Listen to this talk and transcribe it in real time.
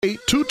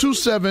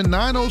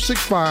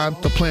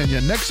227-9065 to plan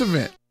your next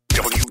event.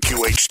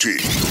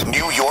 WQHT,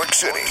 New York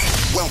City.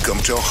 Welcome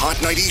to Hot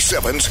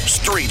 97's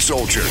Street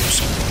Soldiers,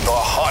 the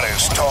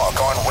hottest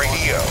talk on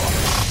radio.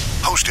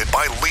 Hosted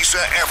by Lisa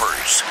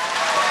Evers.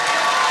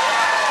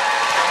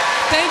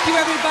 Thank you,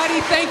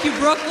 everybody. Thank you,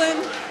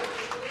 Brooklyn.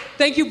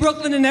 Thank you,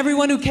 Brooklyn, and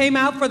everyone who came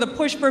out for the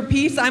Push for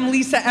Peace. I'm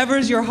Lisa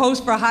Evers, your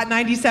host for Hot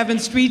 97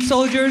 Street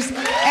Soldiers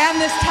and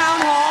this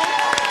town hall.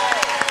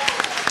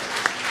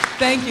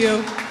 Thank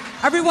you.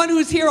 Everyone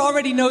who's here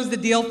already knows the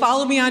deal.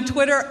 Follow me on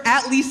Twitter,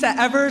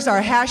 @LisaEvers.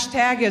 Our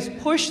hashtag is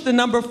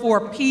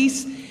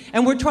 #4Peace.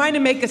 And we're trying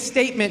to make a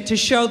statement to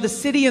show the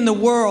city and the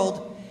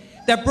world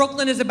that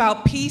Brooklyn is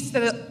about peace,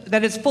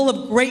 that it's full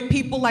of great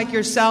people like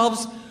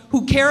yourselves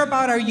who care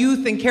about our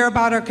youth and care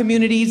about our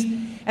communities,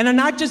 and are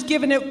not just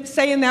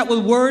saying that with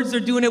words, they're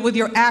doing it with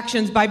your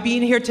actions by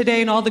being here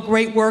today and all the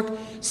great work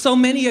so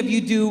many of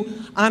you do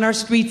on our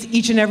streets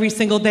each and every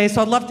single day.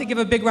 So I'd love to give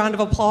a big round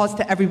of applause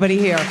to everybody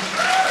here.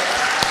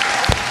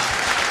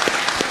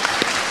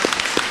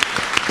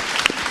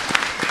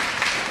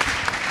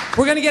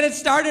 We're going to get it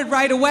started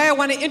right away. I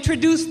want to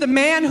introduce the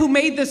man who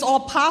made this all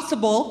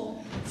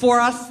possible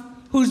for us,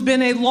 who's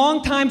been a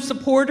longtime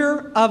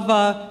supporter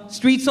of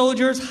Street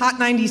Soldiers, Hot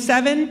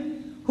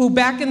 97, who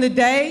back in the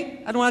day,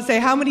 I don't want to say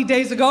how many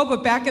days ago,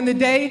 but back in the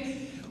day,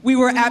 we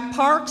were at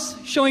parks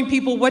showing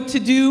people what to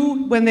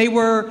do when they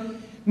were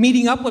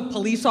meeting up with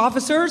police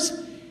officers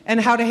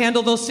and how to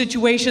handle those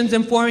situations,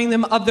 informing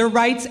them of their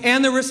rights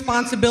and their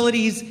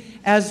responsibilities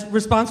as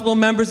responsible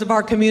members of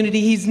our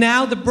community. He's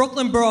now the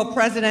Brooklyn Borough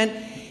President.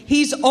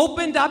 He's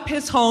opened up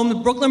his home, the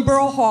Brooklyn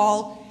Borough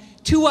Hall,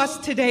 to us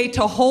today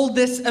to hold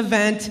this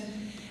event.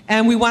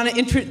 And we want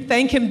to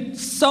thank him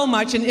so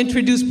much and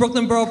introduce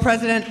Brooklyn Borough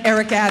President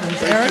Eric Adams.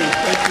 Eric?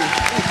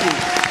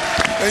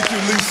 Thank you,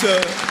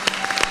 Lisa.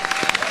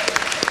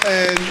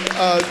 And,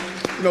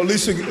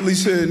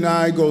 Lisa and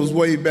I goes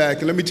way back.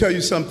 And let me tell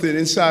you something.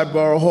 Inside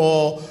Borough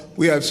Hall,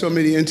 we have so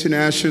many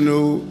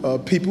international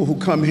people who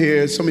come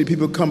here. So many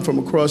people come from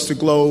across the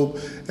globe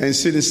and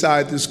sit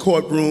inside this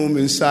courtroom,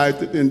 in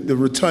the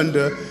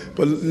rotunda.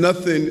 But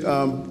nothing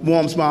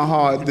warms my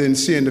heart than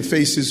seeing the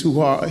faces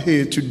who are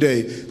here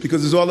today,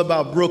 because it's all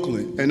about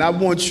Brooklyn. And I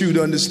want you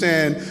to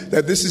understand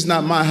that this is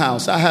not my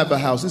house. I have a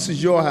house. This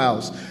is your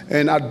house.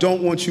 And I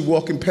don't want you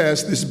walking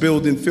past this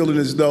building feeling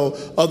as though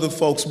other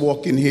folks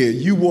walk in here.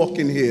 You walk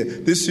in here.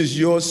 This is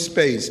your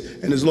space.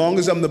 And as long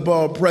as I'm the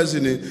borough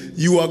president,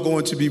 you are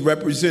going to be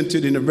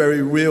represented in a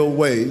very real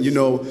way.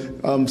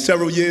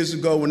 Several years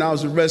ago when I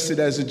was arrested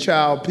as a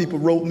child, people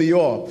wrote me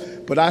off.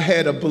 But I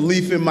had a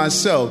belief in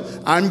myself.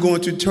 I'm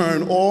going to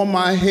turn all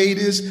my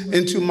haters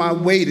into my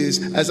waiters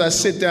as I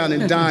sit down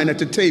and dine at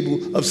the table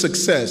of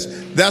success.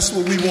 That's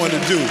what we want to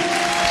do.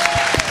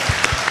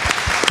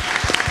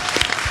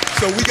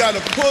 So we got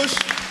to push.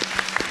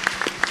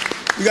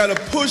 We got to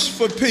push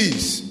for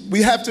peace.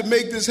 We have to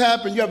make this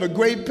happen. You have a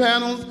great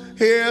panel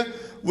here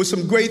with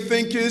some great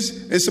thinkers,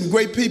 and some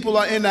great people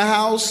are in the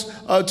house.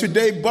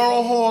 Today,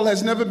 Borough Hall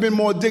has never been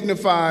more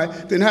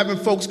dignified than having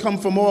folks come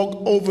from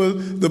all over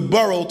the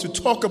borough to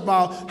talk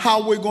about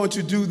how we're going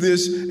to do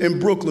this in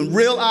Brooklyn.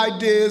 Real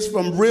ideas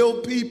from real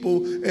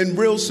people and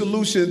real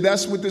solutions.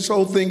 That's what this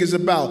whole thing is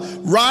about.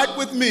 Ride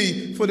with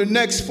me for the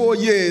next 4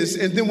 years,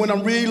 and then when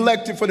I'm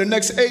re-elected for the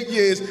next 8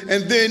 years,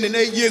 and then in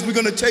 8 years, we're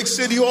going to take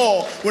City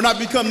Hall when I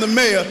become the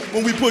mayor,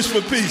 when we push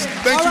for peace.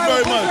 Thank you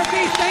very much.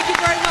 Thank you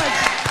very much.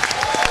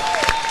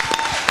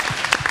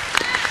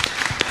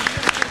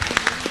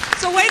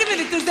 So wait a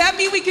minute, does that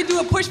mean we can do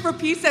a push for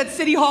peace at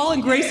City Hall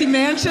and Gracie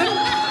Mansion?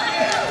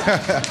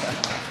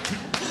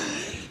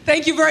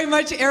 Thank you very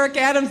much, Eric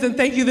Adams, and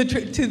thank you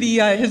to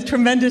his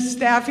tremendous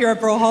staff here at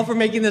Borough Hall for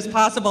making this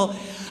possible.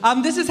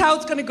 This is how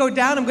it's going to go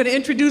down. I'm going to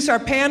introduce our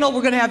panel.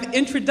 We're going to have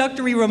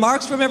introductory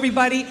remarks from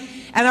everybody,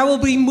 and I will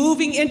be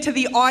moving into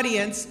the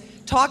audience,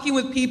 talking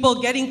with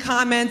people, getting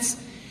comments,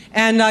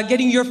 and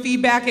getting your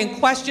feedback and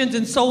questions,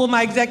 and so will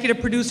my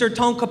executive producer,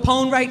 Tone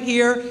Capone, right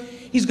here.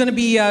 He's going to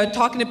be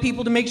talking to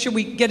people to make sure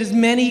we get as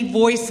many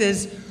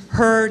voices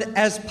heard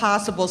as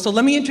possible. So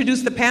let me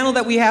introduce the panel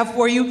that we have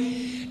for you.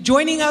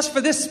 Joining us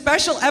for this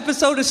special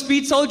episode of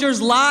Street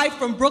Soldiers live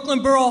from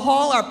Brooklyn Borough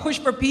Hall, our Push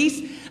for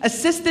Peace,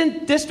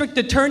 Assistant District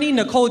Attorney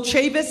Nicole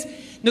Chavis.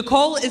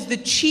 Nicole is the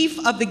Chief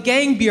of the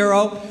Gang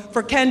Bureau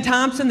for Ken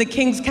Thompson, the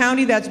Kings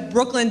County. That's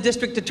Brooklyn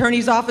District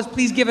Attorney's Office.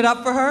 Please give it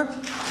up for her.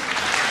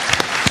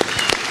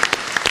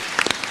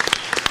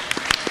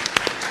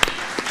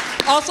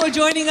 Also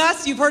joining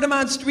us, you've heard him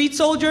on Street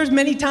Soldiers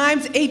many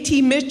times,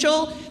 A.T.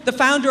 Mitchell, the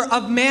founder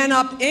of Man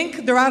Up,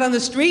 Inc. They're out on the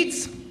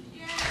streets.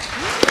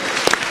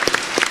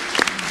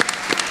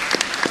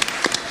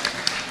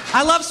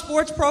 I love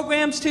sports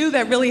programs, too,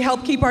 that really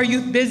help keep our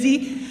youth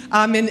busy.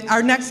 And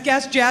our next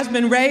guest,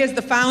 Jasmine Ray, is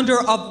the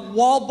founder of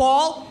Wall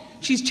Ball.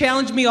 She's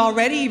challenged me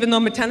already, even though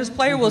I'm a tennis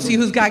player. We'll see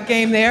who's got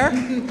game there,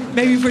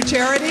 maybe for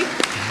charity.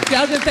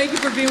 Jasmine, thank you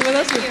for being with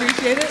us. We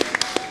appreciate it.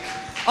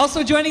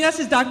 Also joining us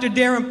is Dr.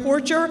 Darren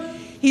Porcher.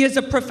 He is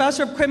a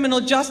professor of criminal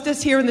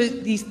justice here in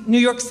the New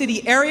York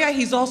City area.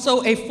 He's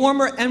also a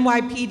former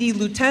NYPD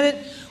lieutenant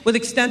with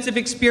extensive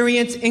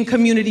experience in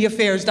community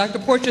affairs. Dr.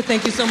 Porcher,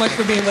 thank you so much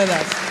for being with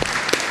us.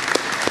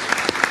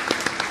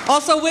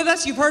 Also with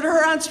us, you've heard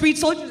her on Street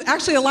Soldiers.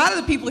 Actually, a lot of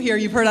the people here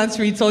you've heard on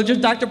Street Soldiers.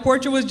 Dr.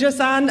 Porcher was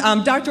just on.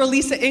 Dr.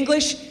 Elisa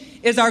English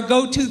is our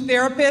go-to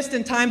therapist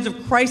in times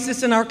of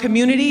crisis in our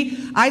community.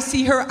 I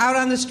see her out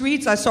on the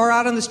streets. I saw her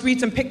out on the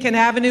streets in Pitkin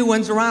Avenue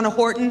when Zorana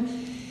Horton,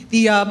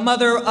 the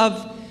mother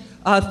of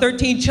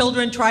 13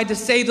 children, tried to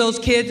save those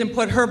kids and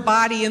put her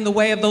body in the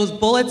way of those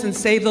bullets and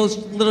save those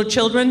little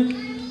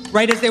children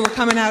right as they were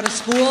coming out of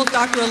school.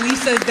 Dr.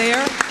 Elisa is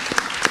there.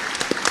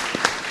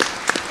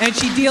 And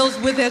she deals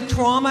with that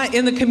trauma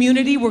in the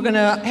community. We're going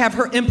to have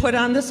her input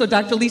on this. So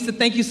Dr. Elisa,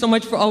 thank you so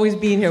much for always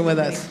being here with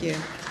us. Thank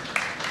you.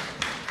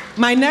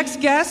 My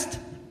next guest,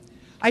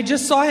 I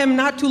just saw him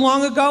not too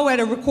long ago at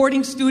a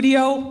recording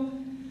studio.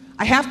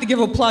 I have to give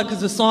a plug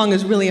because the song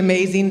is really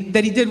amazing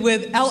that he did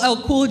with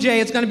LL Cool J.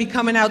 It's going to be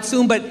coming out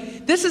soon.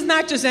 But this is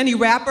not just any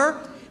rapper.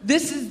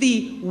 This is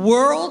the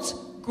world's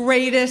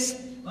greatest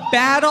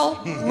battle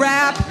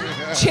rap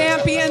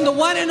champion, the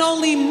one and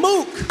only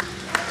Mook.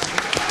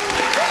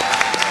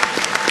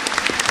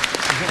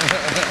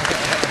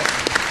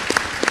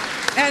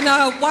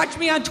 And watch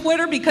me on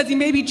Twitter because he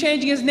may be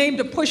changing his name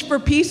to Push for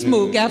Peace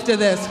Mook after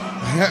this.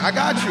 I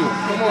got you.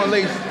 Come on,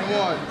 ladies. Come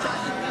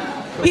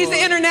on. He's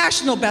the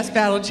international best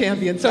battle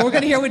champion. So we're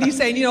going to hear what he's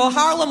saying. You know,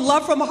 Harlem,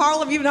 love from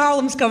Harlem. Even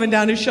Harlem's coming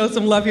down to show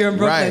some love here in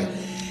Brooklyn.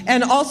 Right.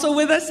 And also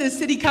with us is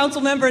City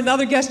Council member,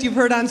 another guest you've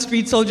heard on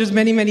Street Soldiers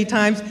many, many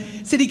times,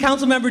 City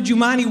Council member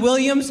Jumaane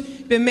Williams,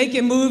 been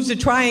making moves to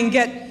try and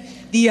get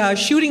the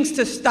shootings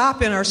to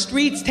stop in our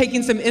streets,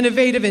 taking some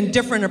innovative and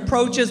different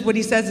approaches. What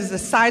he says is a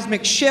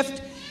seismic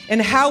shift in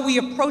how we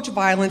approach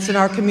violence in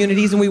our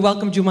communities, and we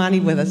welcome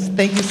Jumaane with us.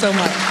 Thank you so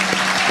much.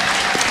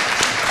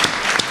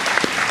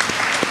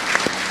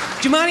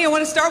 Jumaane, I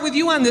want to start with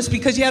you on this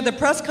because you had the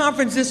press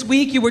conference this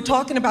week. You were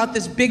talking about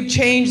this big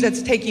change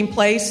that's taking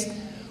place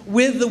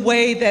with the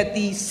way that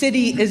the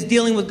city is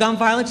dealing with gun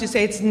violence. You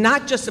say it's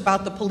not just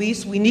about the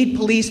police. We need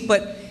police,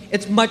 but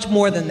it's much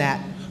more than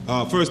that.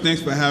 First,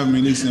 thanks for having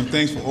me, Lisa, and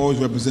thanks for always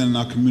representing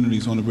our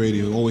communities on the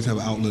radio. Always have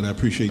an outlet. I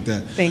appreciate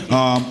that. Thank you.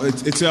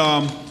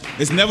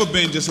 It's never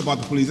been just about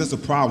the police. That's the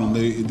problem.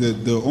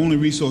 The only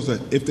resource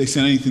that, if they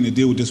sent anything to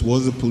deal with this,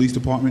 was the police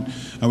department,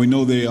 and we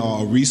know they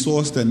are a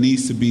resource that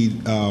needs to be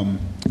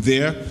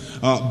there.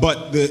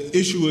 But the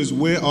issue is,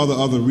 where are the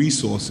other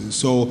resources?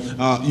 So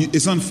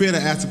it's unfair to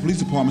ask the police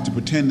department to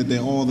pretend that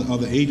they're all the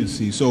other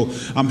agencies. So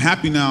I'm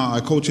happy now. I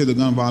co-chair the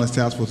Gun Violence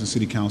Task Force in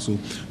City Council.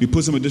 We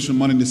put some additional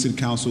money in the City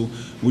Council.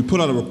 We put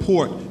out a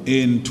report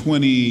in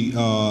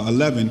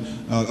 2011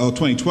 or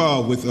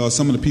 2012 with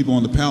some of the people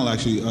on the panel.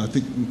 Actually, I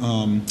think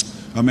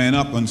Man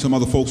Up and some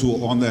other folks who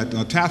were on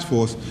that task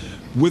force,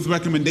 with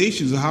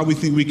recommendations of how we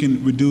think we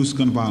can reduce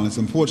gun violence.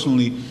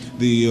 Unfortunately,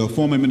 the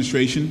former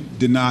administration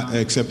did not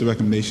accept the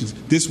recommendations.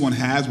 This one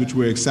has, which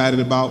we're excited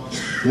about.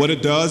 What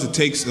it does, it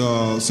takes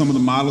some of the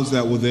models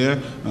that were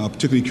there,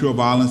 particularly Cure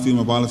Violence, dealing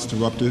with violence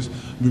interrupters,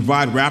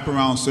 provide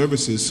wraparound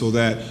services so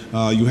that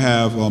you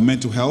have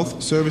mental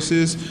health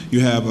services,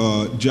 you have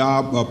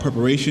job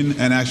preparation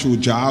and actual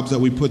jobs that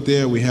we put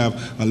there. We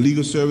have a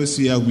legal service,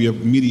 we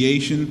have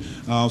mediation.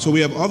 So we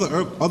have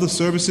other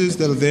services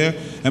that are there.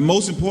 And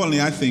most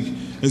importantly, I think,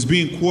 is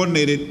being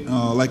coordinated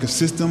like a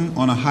system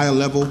on a higher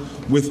level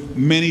with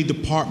many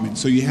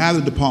departments. So you have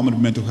the Department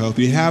of Mental Health,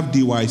 you have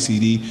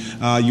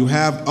DYCD, you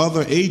have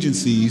other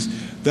agencies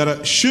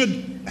that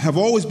should have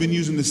always been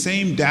using the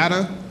same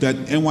data that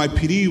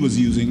NYPD was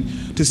using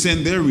to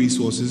send their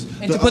resources.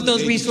 And to put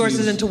those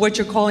resources into what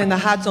you're calling the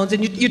hot zones.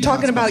 And you're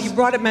talking about, you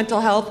brought up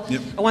mental health.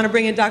 Yep. I want to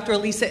bring in Dr.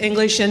 Elisa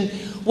English. And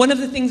one of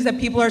the things that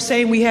people are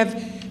saying, we have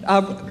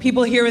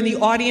people here in the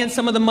audience,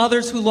 some of the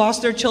mothers who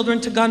lost their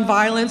children to gun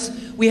violence.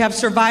 We have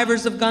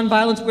survivors of gun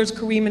violence. Where's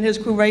Kareem and his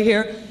crew right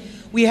here?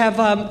 We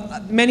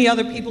have many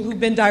other people who've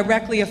been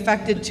directly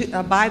affected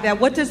by that.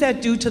 What does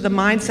that do to the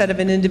mindset of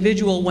an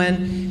individual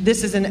when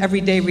this is an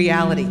everyday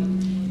reality?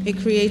 It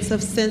creates a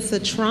sense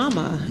of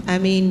trauma. I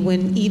mean,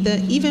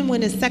 even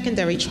when it's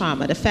secondary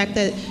trauma, the fact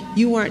that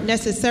you weren't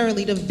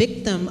necessarily the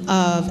victim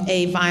of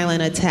a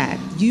violent attack,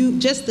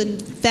 just the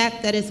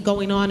fact that it's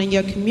going on in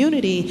your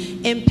community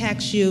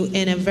impacts you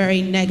in a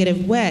very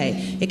negative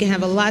way. It can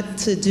have a lot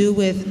to do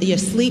with your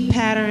sleep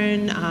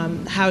pattern,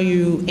 how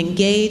you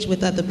engage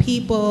with other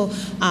people,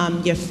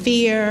 your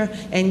fear,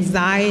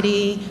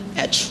 anxiety.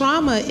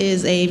 Trauma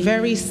is a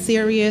very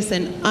serious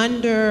and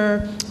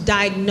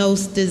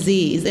underdiagnosed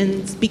disease,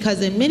 and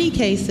because in many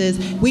cases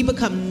we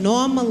become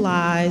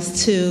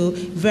normalized to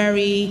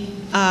very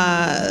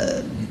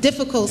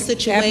difficult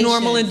situations.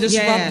 Abnormal and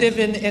disruptive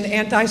and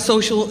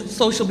antisocial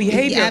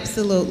behavior.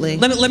 Absolutely.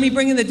 Let me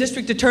bring in the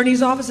district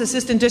attorney's office,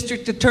 Assistant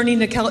District Attorney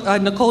Nicole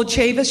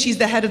Chavis. She's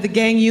the head of the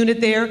gang unit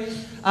there.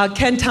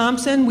 Ken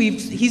Thompson,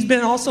 he's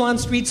been also on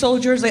Street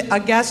Soldiers, a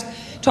guest,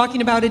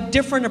 talking about a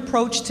different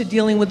approach to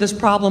dealing with this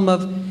problem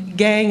of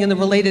gang and the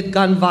related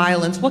gun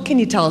violence. What can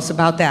you tell us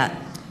about that?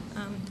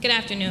 Good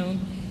afternoon.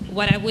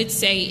 what I would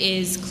say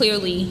is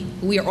clearly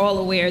we are all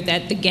aware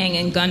that the gang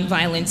and gun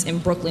violence in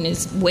Brooklyn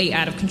is way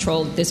out of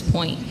control at this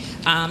point.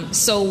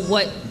 So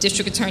what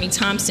District Attorney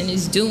Thompson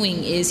is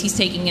doing is he's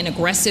taking an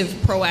aggressive,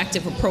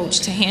 proactive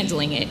approach to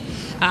handling it.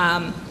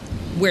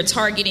 We're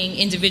targeting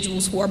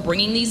individuals who are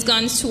bringing these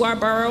guns to our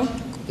borough.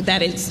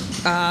 That is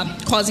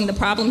causing the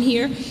problem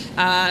here.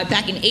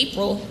 Back in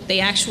April, they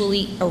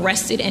actually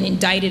arrested and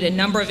indicted a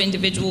number of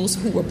individuals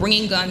who were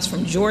bringing guns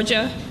from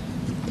Georgia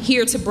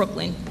here to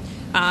Brooklyn.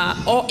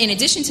 In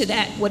addition to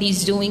that, what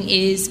he's doing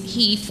is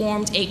he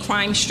formed a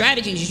crime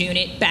strategies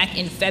unit back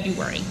in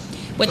February.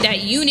 What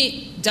that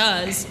unit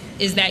does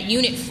is that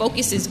unit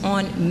focuses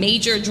on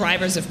major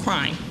drivers of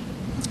crime,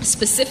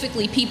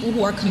 specifically people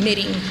who are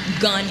committing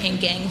gun and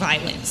gang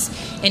violence.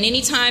 And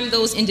anytime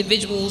those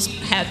individuals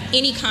have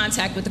any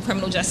contact with the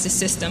criminal justice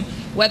system,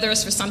 whether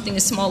it's for something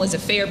as small as a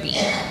fare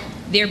beat,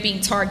 they're being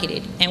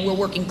targeted. And we're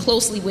working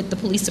closely with the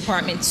police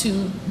department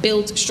to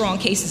build strong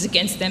cases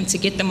against them to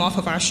get them off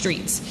of our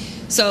streets.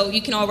 So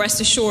you can all rest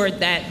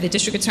assured that the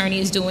district attorney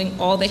is doing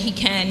all that he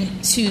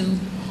can to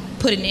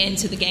put an end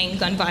to the gang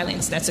gun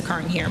violence that's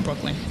occurring here in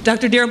Brooklyn.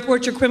 Dr. Darren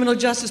Porcher, criminal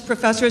justice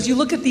professor, as you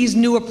look at these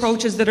new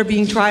approaches that are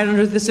being tried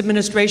under this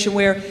administration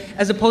where,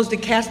 as opposed to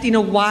casting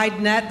a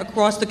wide net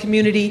across the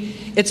community,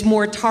 it's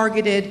more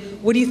targeted,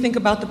 what do you think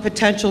about the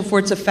potential for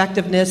its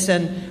effectiveness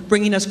and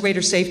bringing us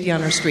greater safety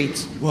on our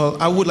streets? Well,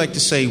 I would like to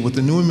say with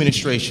the new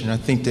administration, I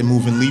think they're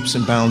moving leaps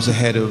and bounds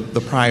ahead of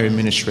the prior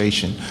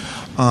administration.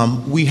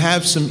 We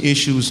have some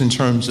issues in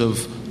terms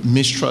of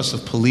mistrust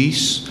of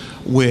police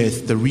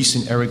with the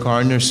recent Eric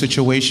Gardner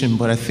situation,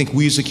 but I think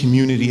we as a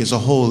community as a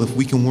whole, if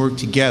we can work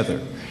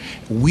together,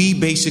 we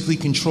basically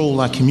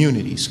control our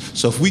communities.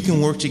 So if we can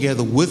work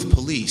together with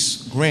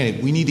police,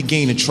 granted, we need to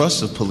gain the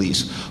trust of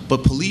police,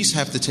 but police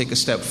have to take a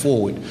step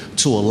forward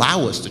to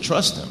allow us to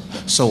trust them.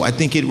 So I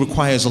think it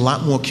requires a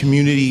lot more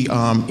community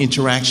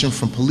interaction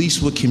from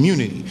police with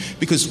community,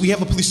 because we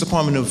have a police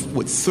department of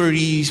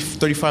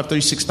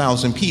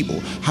 36,000 people.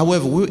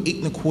 However, we're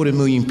 8.25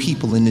 million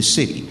people in this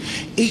city.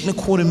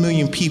 8.25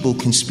 million people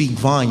can speak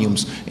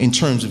volumes in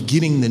terms of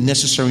getting the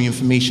necessary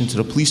information to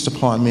the police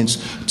departments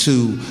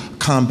to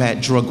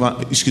combat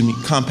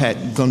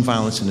gun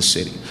violence in the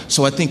city.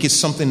 So I think it's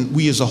something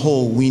we as a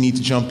whole, we need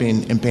to jump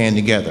in and band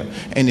together.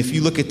 And if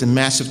you look at the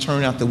massive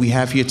turnout that we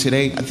have here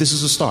today, this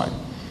is a start.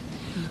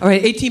 All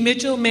right, A.T.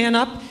 Mitchell, man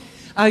up.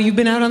 You've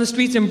been out on the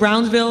streets in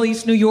Brownsville,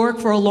 East New York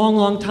for a long,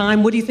 long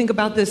time. What do you think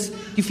about this? Do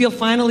you feel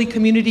finally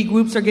community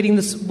groups are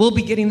will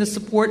be getting the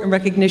support and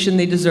recognition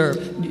they deserve?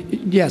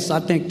 Yes, I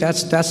think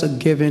that's a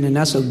given, and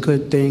that's a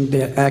good thing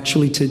that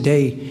actually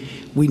today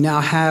we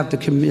now have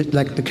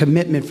the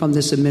commitment from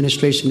this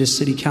administration, this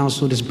city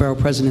council, this borough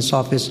president's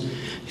office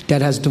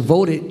that has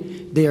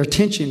devoted their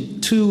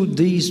attention to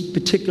these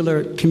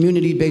particular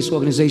community-based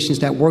organizations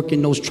that work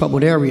in those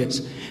troubled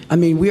areas. I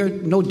mean, we are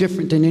no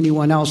different than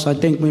anyone else. I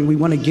think when we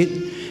want to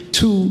get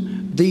to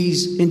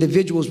these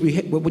individuals,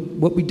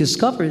 what we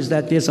discover is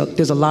that there's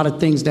a lot of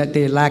things that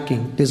they're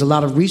lacking. There's a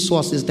lot of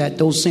resources that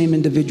those same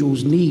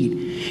individuals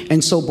need.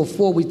 And so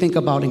before we think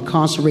about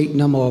incarcerating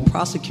them or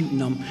prosecuting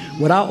them,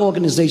 what our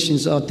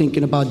organizations are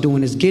thinking about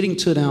doing is getting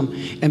to them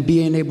and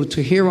being able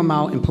to hear them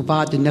out and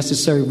provide the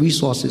necessary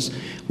resources.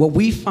 What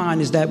we find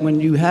is that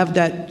when you have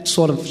that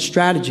sort of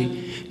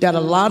strategy, that a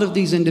lot of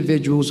these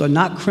individuals are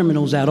not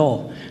criminals at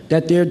all,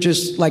 that they're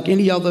just like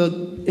any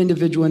other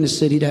individual in the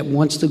city that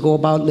wants to go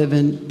about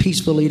living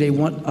peacefully. They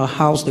want a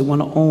house, they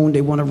want to own,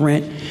 they want to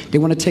rent, they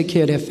want to take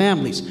care of their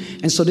families.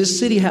 And so this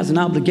city has an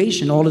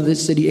obligation, all of the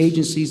city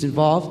agencies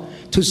involved,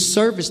 to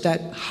service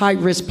that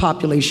high-risk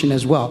population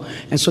as well.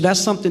 And so that's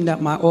something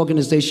that my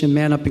organization,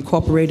 Man Up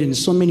Incorporated, and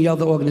so many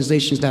other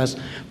organizations that's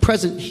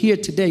present here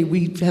today,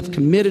 we have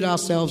committed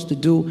ourselves to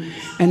do.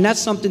 And that's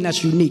something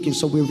that's unique. And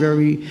so we're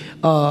very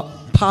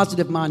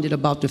positive-minded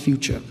about the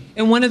future.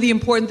 And one of the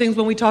important things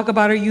when we talk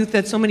about our youth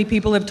that so many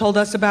people have told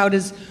us about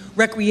is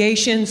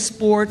recreation,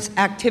 sports,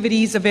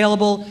 activities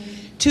available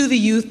to the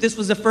youth. This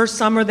was the first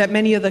summer that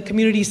many of the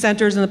community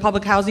centers and the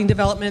public housing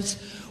developments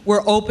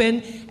were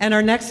open. And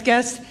our next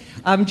guest,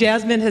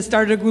 Jasmine, has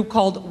started a group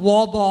called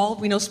Wall Ball.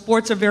 We know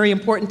sports are very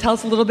important. Tell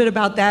us a little bit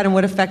about that and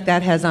what effect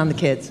that has on the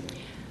kids.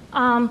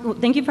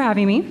 Thank you for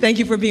having me. Thank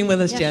you for being with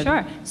us, Jen.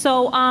 Sure.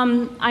 So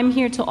I'm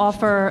here to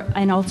offer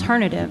an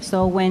alternative.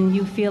 So when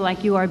you feel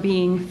like you are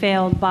being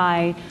failed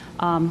by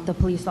the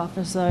police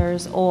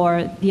officers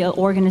or the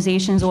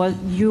organizations, or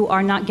you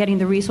are not getting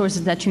the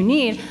resources that you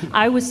need,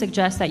 I would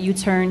suggest that you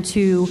turn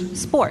to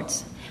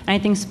sports. And I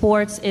think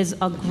sports is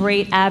a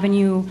great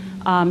avenue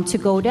to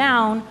go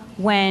down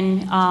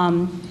when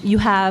you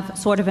have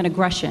sort of an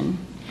aggression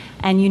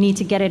and you need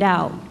to get it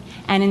out.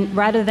 And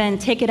rather than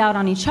take it out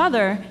on each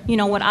other,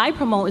 what I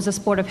promote is the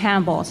sport of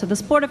handball. So the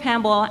sport of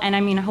handball, and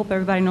I hope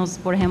everybody knows the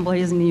sport of handball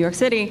is in New York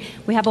City.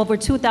 We have over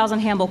 2,000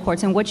 handball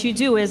courts. And what you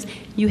do is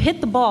you hit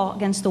the ball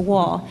against the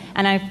wall.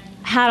 And I've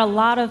had a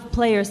lot of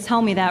players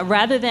tell me that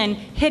rather than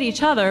hit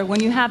each other,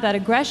 when you have that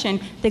aggression,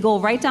 they go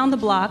right down the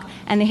block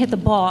and they hit the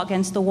ball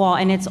against the wall,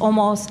 and it's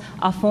almost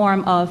a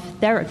form of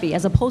therapy.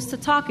 As opposed to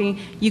talking,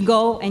 you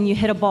go and you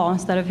hit a ball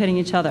instead of hitting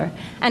each other.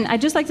 And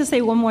I'd just like to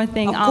say one more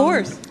thing. Of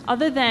course.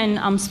 Other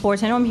than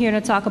sports, I know I'm here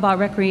to talk about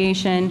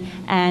recreation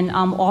and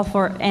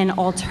offer an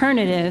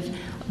alternative,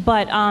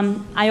 but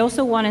I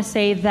also want to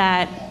say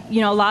that,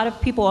 a lot of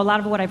people, a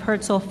lot of what I've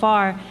heard so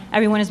far,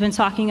 everyone has been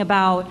talking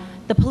about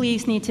the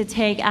police need to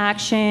take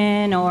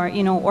action, or,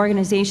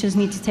 organizations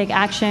need to take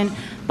action.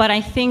 But I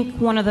think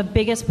one of the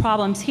biggest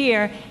problems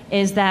here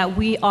is that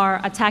we are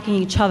attacking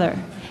each other.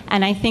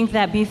 And I think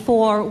that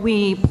before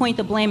we point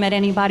the blame at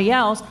anybody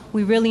else,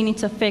 we really need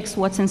to fix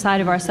what's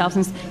inside of ourselves.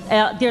 And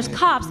there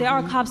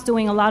are cops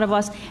doing a lot of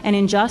us an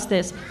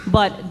injustice,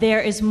 but there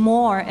is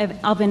more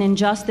of an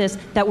injustice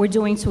that we're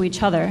doing to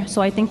each other.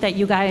 So I think that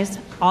you guys,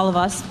 all of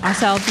us,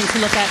 ourselves, need to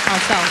look at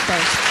ourselves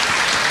first.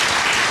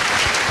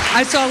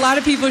 I saw a lot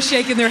of people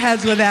shaking their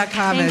heads with that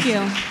comment.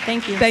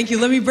 Thank you. Thank you.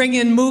 Let me bring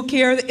in Mook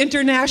here, the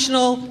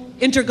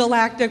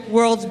intergalactic,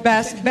 world's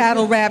best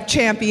battle rap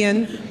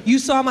champion. You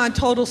saw him on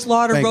Total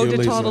Slaughter, Road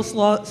to Total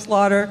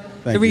Slaughter,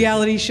 the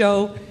reality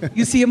show.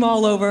 You see him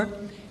all over.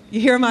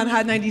 You hear him on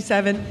Hot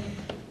 97.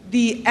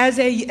 As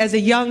a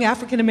young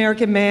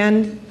African-American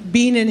man,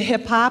 being in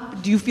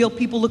hip-hop, do you feel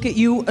people look at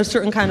you a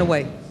certain kind of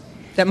way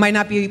that might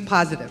not be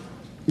positive?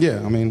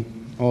 Yeah,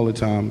 all the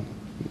time.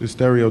 The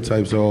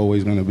stereotypes are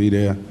always going to be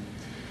there.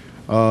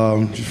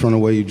 Just from the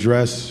way you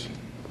dress,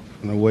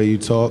 and the way you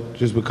talk,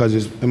 just because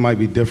it might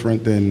be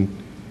different than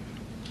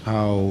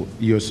how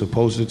you're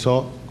supposed to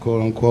talk,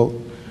 quote unquote.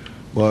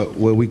 But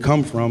where we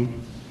come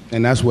from,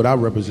 and that's what I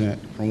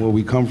represent, from where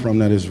we come from,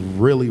 that is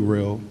really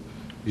real.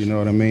 You know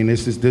what I mean?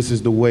 This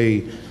is the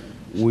way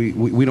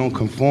we don't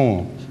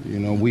conform.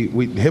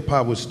 Hip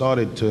hop was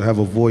started to have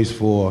a voice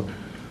for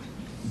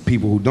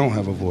people who don't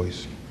have a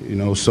voice.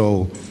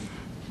 So.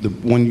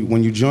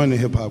 When you join the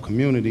hip hop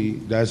community,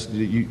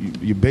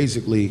 you're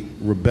basically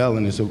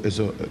rebelling. It's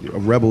a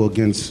rebel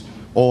against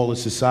all of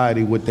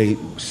society, what they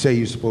say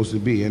you're supposed to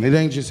be. And it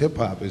ain't just hip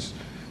hop. It's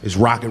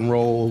rock and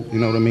roll. You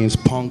know what I mean? It's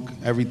punk,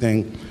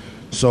 everything.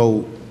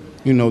 So,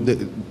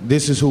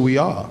 this is who we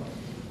are,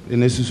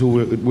 and this is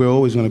who we're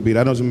always going to be.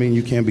 That doesn't mean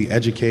you can't be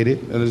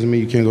educated. That doesn't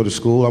mean you can't go to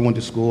school. I went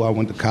to school. I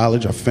went to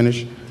college. I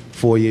finished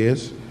 4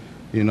 years.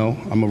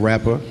 I'm a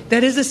rapper.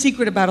 That is a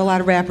secret about a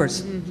lot of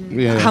rappers. Mm-hmm.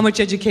 Yeah. How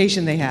much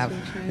education they have.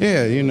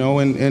 Yeah,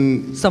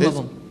 and some of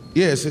them.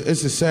 Yeah, it's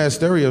a sad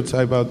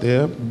stereotype out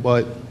there,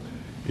 but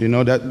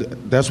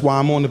that's why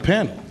I'm on the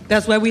panel.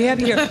 That's why we have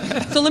you here.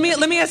 So let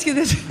me ask you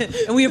this,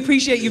 and we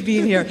appreciate you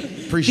being here.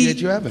 Appreciate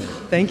you having me.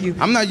 Thank you.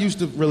 I'm not used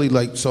to really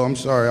so I'm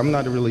sorry. I'm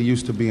not really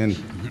used to being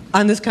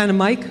on this kind of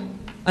mic,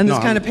 on this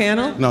kind of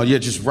panel. No, yeah,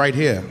 just right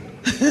here.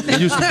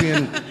 I'm used to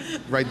being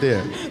right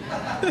there,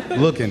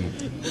 looking.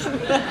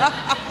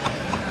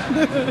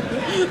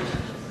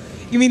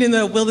 You mean in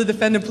the will the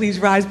defendant please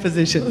rise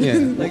position? Yeah.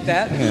 Like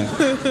that? Yeah.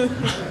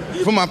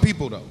 For my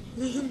people, though.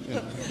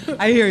 Yeah.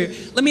 I hear you.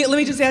 Let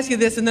me just ask you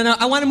this, and then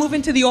I want to move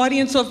into the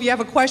audience, so if you have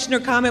a question or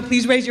comment,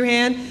 please raise your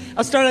hand.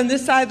 I'll start on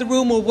this side of the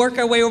room. We'll work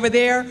our way over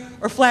there,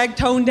 or flag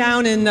tone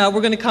down, and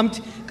we're going to come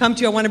to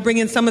you. I want to bring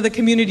in some of the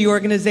community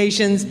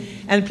organizations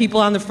and people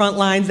on the front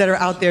lines that are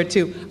out there,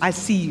 too. I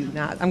see you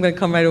now. I'm going to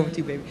come right over to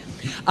you, baby.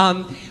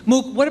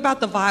 Mook, what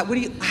about the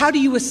vibe? How do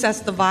you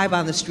assess the vibe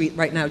on the street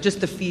right now, just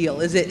the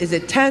feel? Is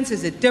it tense?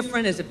 Is it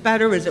different? Is it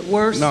better? Is it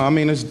worse? No,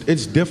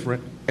 it's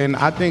different. And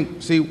I think,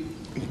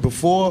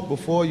 before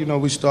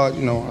we start,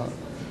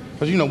 because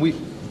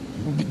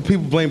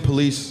people blame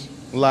police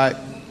a lot,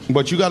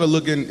 but you got to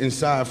look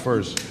inside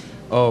first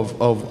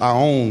of our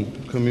own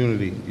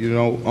community.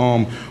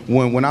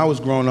 When I was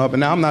growing up,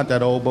 and now I'm not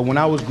that old, but when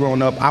I was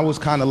growing up, I was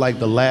kind of like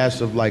the last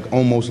of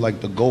almost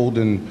like the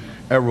golden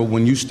era,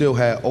 when you still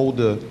had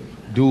older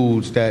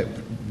dudes that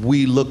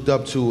we looked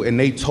up to, and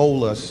they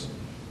told us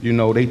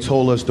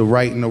the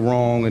right and the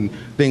wrong and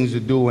things to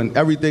do and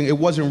everything. It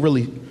wasn't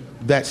really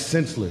that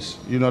senseless,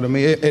 you know what I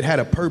mean? It had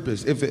a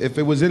purpose. If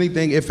it was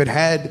anything, if it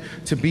had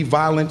to be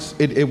violence,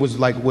 it was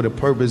with a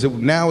purpose.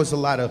 Now it's a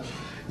lot of,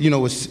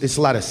 it's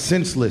a lot of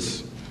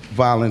senseless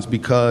violence,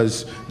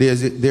 because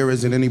there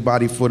isn't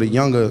anybody for the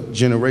younger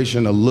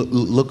generation to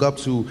look up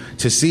to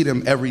see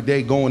them every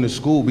day going to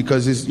school,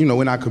 because it's,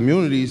 in our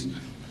communities,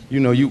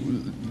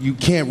 you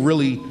can't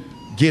really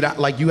get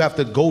out. You have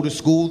to go to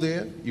school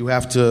there. You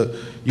have to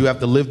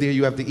live there.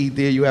 You have to eat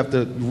there. You have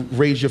to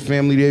raise your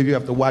family there. You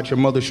have to watch your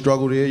mother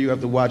struggle there. You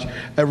have to watch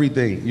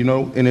everything,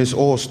 and it's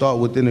all start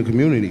within the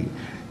community.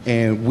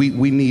 And we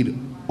need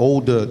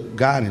older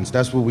guidance.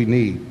 That's what we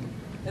need.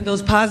 And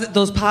those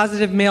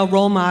positive male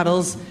role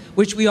models,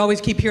 which we always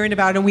keep hearing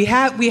about, and we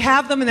have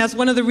them, and that's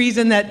one of the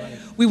reasons that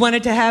we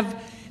wanted to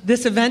have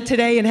this event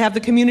today and have the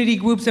community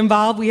groups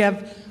involved. We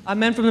have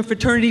men from the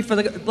fraternity for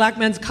the Black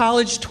Men's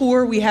College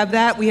Tour. We have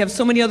that. We have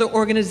so many other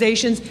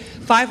organizations.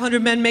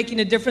 500 Men Making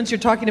a Difference. You're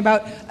talking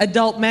about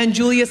adult men.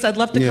 Julius, I'd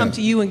love to come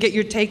to you and get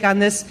your take on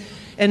this,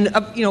 and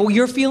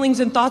your feelings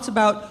and thoughts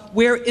about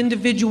where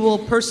individual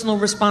personal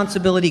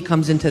responsibility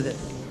comes into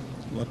this.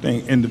 I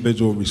think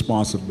individual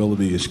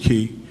responsibility is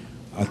key.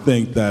 I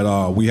think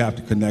that we have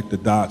to connect the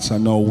dots. I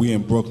know we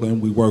in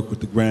Brooklyn, we work with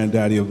the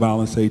granddaddy of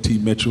violence, A.T.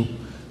 Mitchell.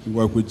 We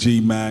work with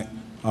GMAC,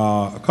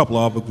 a couple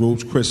of other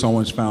groups, Chris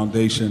Owens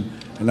Foundation,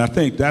 and I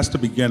think that's the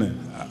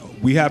beginning.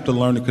 We have to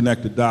learn to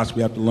connect the dots.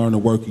 We have to learn to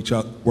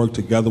work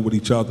together with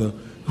each other,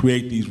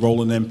 create these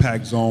rolling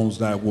impact zones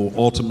that will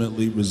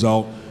ultimately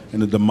result in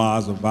the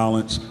demise of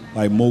violence.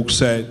 Like Mook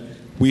said,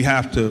 we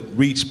have to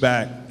reach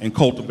back and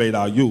cultivate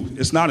our youth.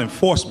 It's not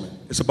enforcement.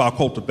 It's about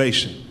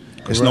cultivation.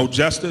 Correct. It's no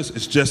justice.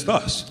 It's just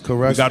us.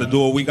 Correct. We got to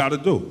do what we got to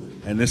do.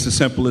 And it's as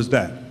simple as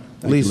that.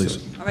 Thank you, Lisa.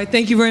 All right,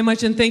 thank you very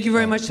much. And thank you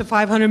very much to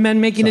 500 Men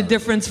Making a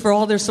Difference for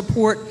all their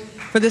support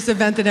for this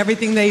event and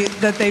everything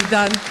that they've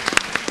done.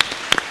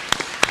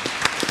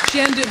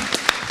 Shanduk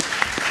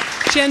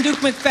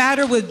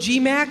McFadder with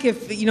GMAC,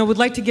 if would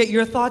like to get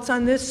your thoughts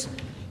on this.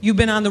 You've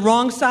been on the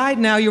wrong side,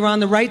 now you're on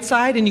the right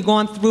side, and you've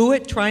gone through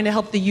it, trying to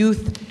help the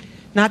youth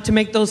not to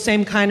make those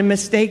same kind of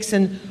mistakes.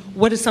 And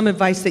what is some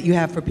advice that you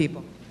have for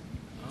people?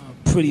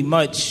 Pretty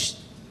much,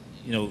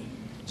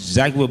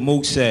 exactly what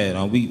Mook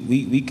said.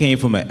 We came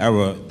from an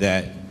era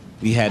that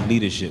we had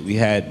leadership, we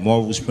had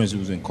morals,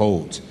 principles, and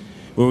codes.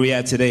 Where we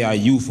at today, our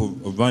youth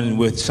are running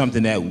with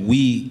something that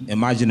we, in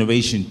my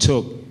generation,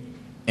 took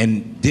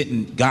and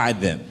didn't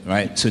guide them,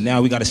 right? So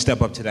now we got to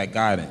step up to that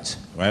guidance,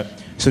 right?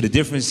 So the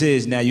difference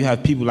is now you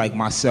have people like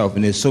myself,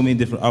 and there's so many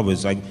different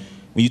others. Like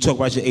when you talk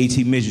about your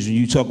A.T. Mitchells, when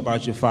you talk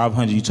about your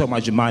 500, you talk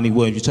about your Monty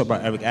Williams, you talk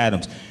about Eric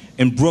Adams.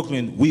 In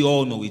Brooklyn, we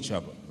all know each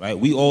other, right?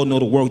 We all know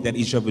the work that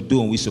each other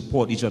do, and we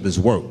support each other's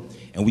work.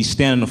 And we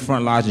stand on the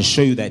front lines and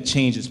show you that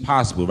change is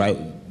possible, right?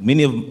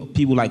 Many of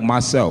people like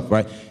myself,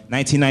 right?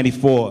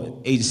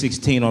 1994, age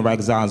 16 on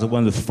Rikers Island, I was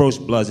one of the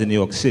first Bloods in New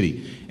York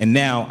City. And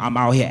now I'm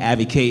out here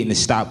advocating to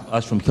stop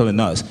us from killing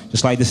us.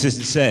 Just like the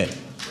sister said,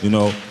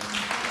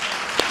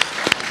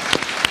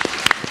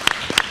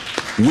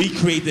 we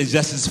create the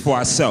injustice for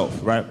ourselves,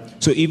 right?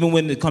 So even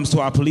when it comes to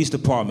our police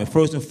department,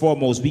 first and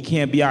foremost, we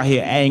can't be out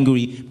here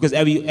angry because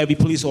every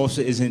police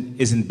officer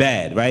isn't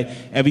bad, right?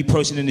 Every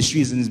person in the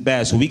streets isn't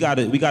bad. So we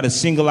gotta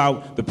single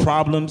out the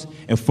problems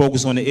and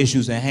focus on the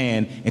issues at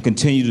hand and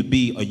continue to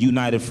be a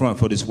united front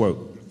for this work.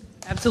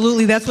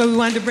 Absolutely. That's why we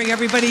wanted to bring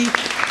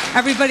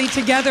everybody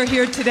together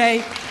here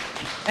today.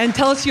 And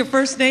tell us your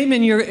first name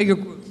and your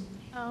group.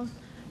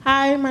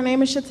 Hi, my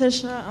name is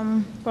Shatisha.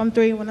 I'm from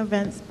 3-1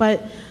 Events,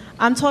 but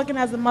I'm talking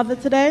as a mother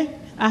today.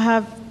 I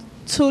have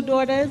 2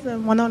 daughters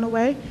and 1 on the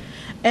way.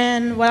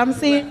 And what I'm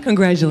seeing...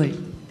 Congratulate.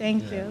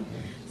 Thank you.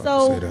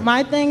 So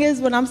my thing is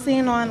what I'm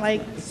seeing on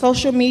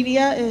social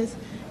media is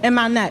in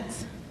my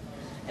next.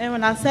 And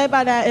what I say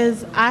by that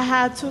is I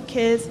had 2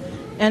 kids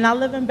and I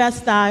live in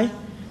Bed-Stuy,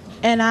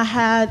 and I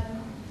had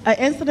an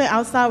incident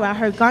outside where I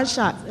heard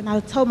gunshots, and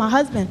I told my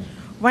husband,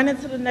 run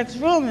into the next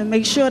room and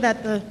make sure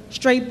that the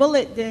stray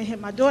bullet didn't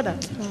hit my daughter.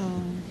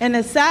 And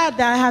it's sad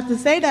that I have to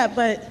say that,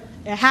 but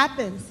it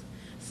happens.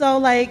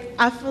 So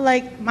I feel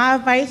like my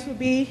advice would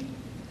be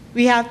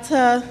we have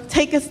to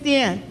take a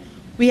stand.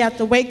 We have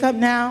to wake up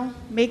now,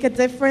 make a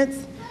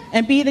difference,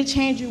 and be the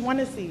change you want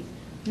to see.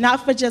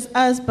 Not for just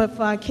us, but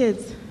for our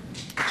kids.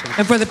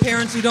 And for the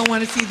parents who don't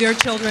want to see their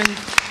children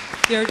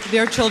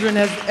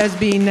as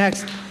being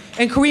next.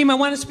 And Kareem, I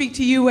want to speak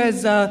to you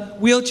as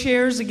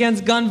Wheelchairs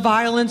Against Gun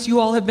Violence. You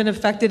all have been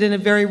affected in a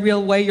very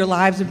real way. Your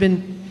lives have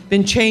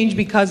been changed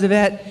because of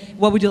it.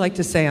 What would you like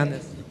to say on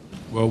this?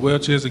 Well,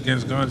 Wheelchairs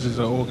Against Guns is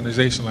an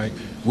organization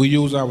we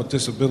use our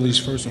disabilities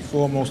first and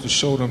foremost to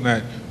show them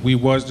that we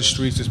was the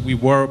streets, we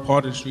were a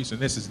part of the streets,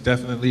 and this is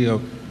definitely a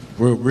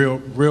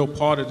real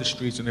part of the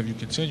streets. And if you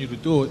continue to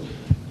do it,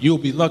 you'll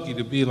be lucky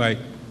to be like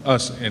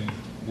us and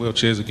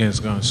Wheelchairs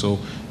Against Guns. So,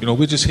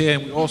 we're just here,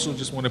 and we also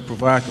just want to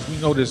provide, because we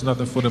know there's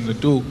nothing for them to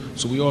do,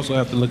 so we also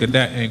have to look at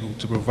that angle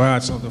to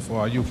provide something for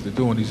our youth to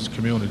do in these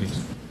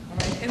communities.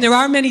 And there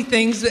are many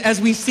things,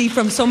 as we see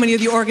from so many of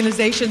the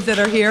organizations that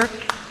are here.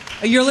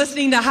 You're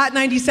listening to Hot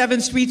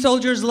 97 Street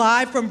Soldiers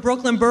live from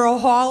Brooklyn Borough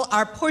Hall,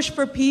 our Push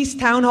for Peace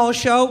Town Hall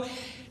show.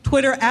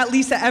 Twitter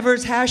 @Lisa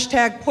Evers,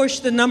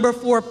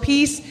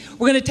 #push4peace.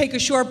 We're going to take a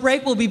short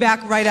break. We'll be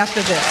back right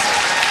after this.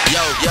 Yo,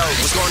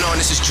 what's going on?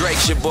 This is Drake,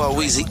 your boy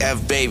Weezy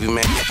F, baby,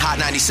 man. Hot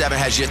 97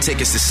 has your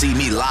tickets to see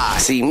me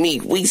live. See me,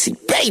 Weezy,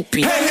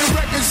 baby.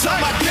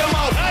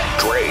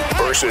 Drake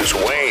versus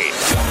Wayne.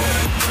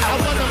 I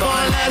wasn't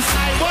born last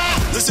night.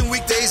 What? Listen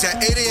weekdays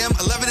at 8 a.m.,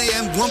 11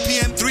 a.m., 1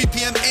 p.m., 3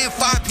 p.m., and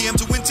 5 p.m.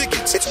 to win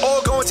tickets. It's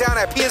all going down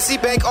at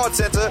PNC Bank Art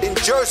Center in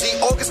Jersey,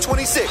 August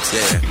 26th.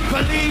 Yeah.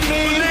 Believe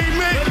me.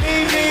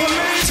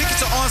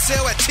 Tickets are on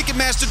sale at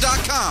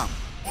Ticketmaster.com.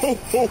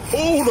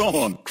 Hold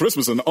on.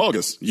 Christmas in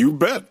August, you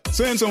bet.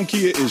 Sandstone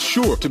Kia is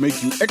sure to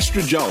make you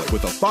extra jolly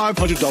with a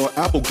 $500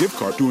 Apple gift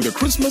card during the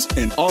Christmas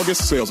and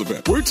August sales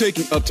event. We're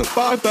taking up to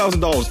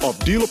 $5,000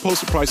 off dealer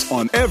posted price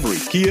on every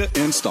Kia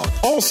in stock.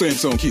 All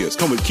Sandstone Kias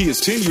come with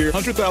Kia's 10-year,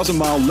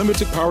 100,000-mile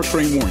limited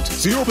powertrain warranty,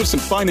 0%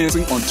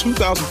 financing on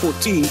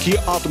 2014 Kia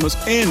Optimus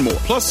and more,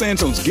 plus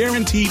Sandstone's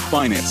guaranteed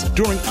financing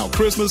during our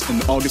Christmas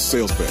and August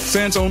sales event.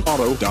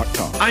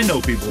 SandstoneAuto.com. I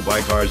know people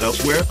buy cars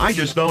elsewhere. I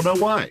just don't know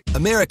why.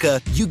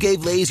 America, You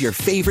gave Lay's your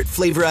favorite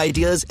flavor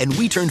ideas, and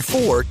we turned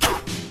 4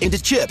 into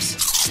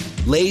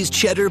chips. Lay's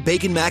Cheddar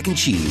Bacon Mac and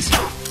Cheese.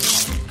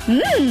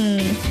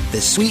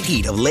 The sweet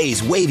heat of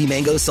Lay's Wavy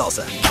Mango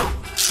Salsa.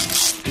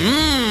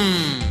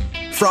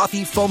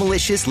 Frothy,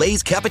 foamalicious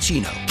Lay's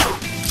Cappuccino.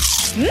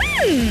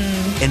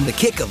 And the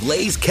kick of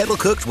Lay's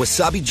Kettle-Cooked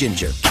Wasabi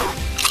Ginger.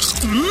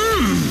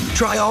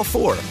 Try all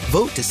 4.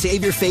 Vote to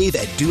save your fave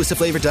at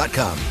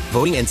dousaflavor.com.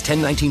 Voting ends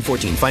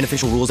 10/19/14. Find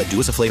official rules at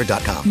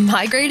dousaflavor.com.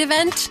 My great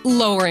event?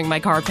 Lowering my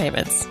car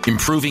payments.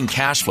 Improving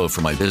cash flow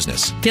for my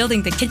business.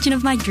 Building the kitchen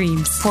of my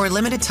dreams. For a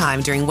limited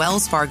time during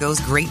Wells Fargo's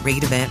Great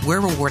Rate event,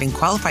 we're rewarding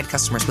qualified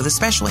customers with a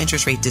special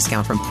interest rate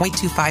discount from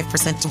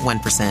 0.25% to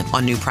 1%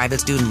 on new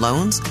private student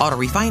loans, auto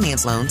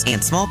refinance loans,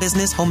 and small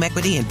business, home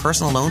equity, and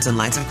personal loans and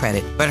lines of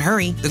credit. But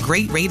hurry, the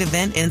Great Rate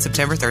event ends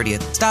September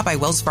 30th. Stop by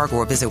Wells Fargo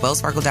or visit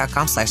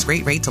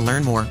wellsfargo.com/great rate to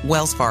learn more.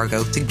 Wells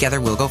Fargo.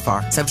 Together we'll go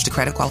far. Subject to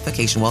credit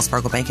qualification. Wells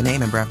Fargo Bank and A,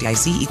 member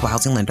FDIC, equal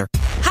housing lender.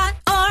 Hot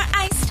or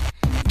iced,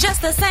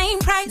 just the same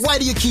price. Why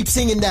do you keep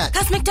singing that?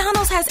 Because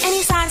McDonald's has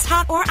any size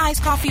hot or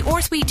iced coffee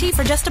or sweet tea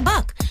for just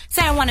 $1.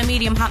 Say I want a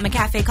medium hot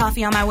McCafe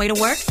coffee on my way to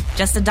work,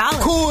 just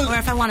 $1. Cool. Or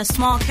if I want a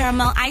small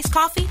caramel iced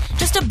coffee,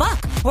 just $1.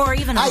 Or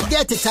even I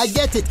get it.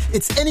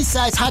 It's any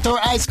size hot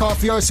or iced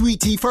coffee or sweet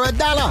tea for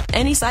 $1.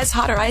 Any size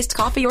hot or iced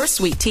coffee or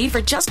sweet tea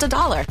for just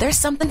 $1. There's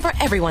something for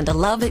everyone to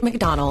love at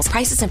McDonald's.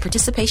 Prices and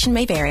participation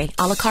may vary.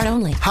 A la carte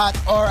only. Hot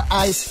or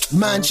iced?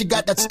 Man, she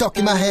got that stuck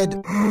in my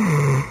head.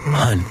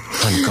 Hon,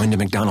 going to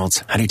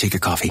McDonald's. How do you take your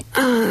coffee?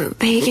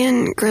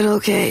 Bacon, griddle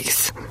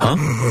cakes. Huh?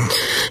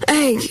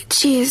 Egg,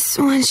 cheese,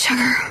 1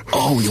 sugar.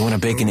 Oh, you want a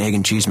bacon, egg,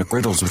 and cheese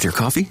McGriddles with your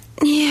coffee?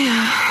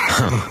 Yeah.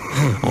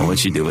 Well,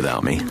 what'd you do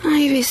without me?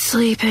 I'd be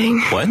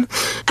sleeping. What?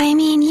 I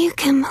mean, you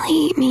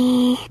complete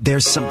me.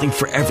 There's something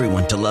for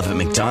everyone to love at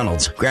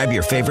McDonald's. Grab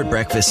your favorite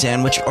breakfast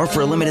sandwich, or for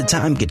a limited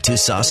time, get 2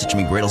 sausage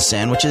McGriddle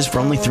sandwiches for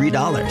only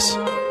 $3.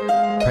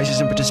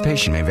 Prices and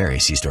participation may vary.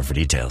 See store for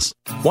details.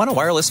 Want a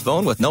wireless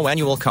phone with no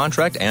annual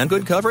contract and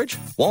good coverage?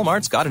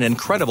 Walmart's got an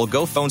incredible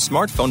GoPhone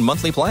smartphone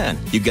monthly plan.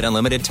 You get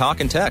unlimited talk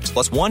and text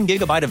plus 1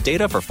 gigabyte of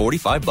data for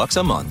 $45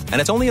 a month.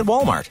 And it's only at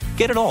Walmart.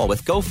 Get it all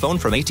with GoPhone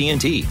from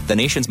AT&T, the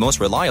nation's most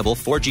reliable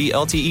 4G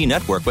LTE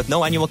network with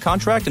no annual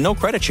contract and no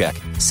credit check.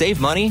 Save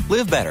money,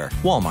 live better.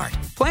 Walmart.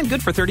 Plan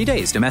good for 30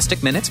 days.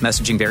 Domestic minutes.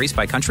 Messaging varies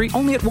by country.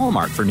 Only at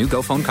Walmart for new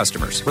GoPhone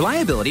customers.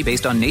 Reliability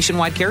based on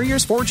nationwide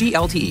carriers. 4G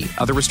LTE.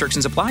 Other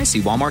restrictions apply.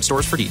 See Walmart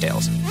stores for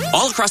details.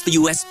 All across the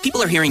U.S.,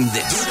 people are hearing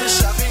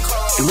this.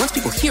 And once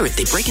people hear it,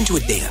 they break into a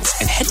dance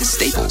and head to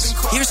Staples.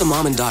 Here's a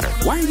mom and daughter.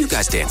 Why are you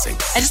guys dancing?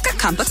 I just got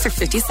comic books for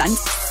 50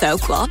 cents. So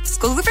cool.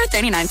 School glue for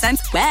 39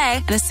 cents.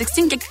 Way. And a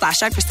 16-gig flash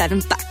drive for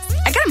 $7.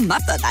 I got a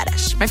muffler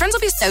that-ish. My friends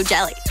will be so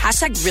jelly.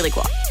 Hashtag really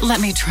cool.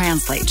 Let me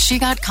translate. She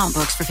got comic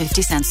books for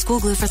 50 cents, school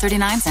glue for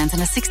 39 cents,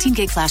 and a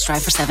 16-gig flash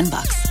drive for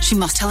 $7. She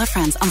must tell her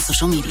friends on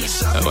social media.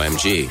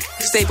 OMG.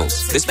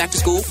 Staples. This back to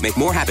school, make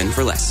more happen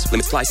for less.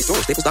 Limits apply. See store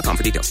or staples.com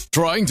for details.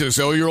 Trying to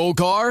sell your old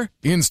car?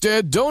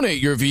 Instead,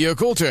 donate your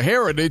vehicle to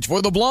Heritage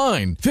for the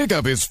Blind.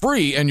 Pickup is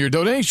free and your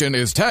donation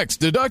is tax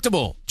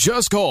deductible.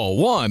 Just call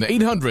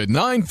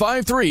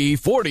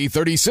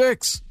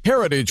 1-800-953-4036.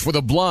 Heritage for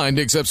the Blind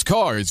accepts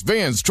cars,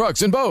 vans,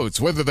 trucks, and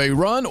boats, whether they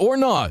run or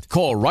not.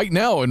 Call right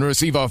now and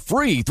receive a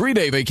free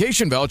 3-day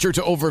vacation voucher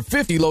to over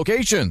 50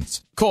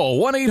 locations.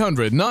 Call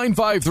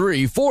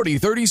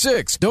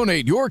 1-800-953-4036.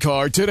 Donate your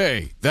car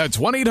today. That's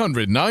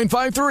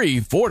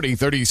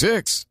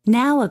 1-800-953-4036.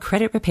 Now a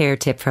credit repair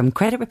tip from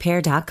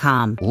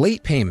creditrepair.com.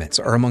 Late payments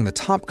are among the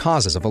top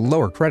causes of a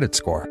lower credit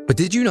score. But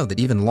did you know that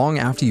even long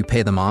after you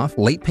pay them off,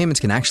 late payments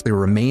can actually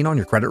remain on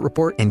your credit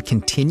report and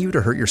continue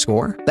to hurt your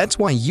score? That's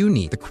why you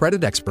need the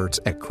credit experts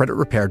at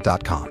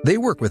creditrepair.com. They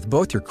work with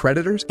both your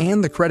creditors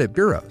and the credit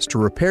bureaus to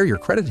repair your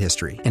credit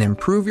history and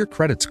improve your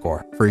credit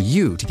score for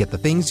you to get the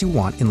things you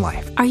want in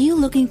life. Are you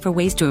looking for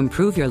ways to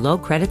improve your low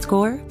credit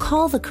score?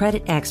 Call the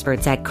credit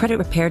experts at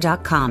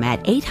creditrepair.com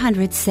at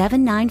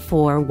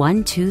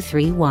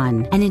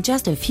 800-794-1231. And in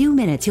just a few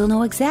minutes, you'll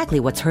know exactly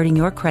what's hurting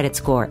your credit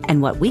score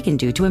and what we can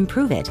do to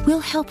improve it.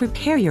 We'll help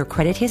repair your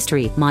credit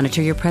history,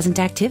 monitor your present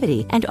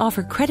activity, and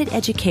offer credit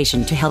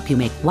education to help you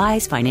make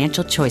wise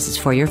financial choices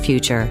for your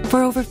future.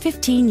 For over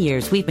 15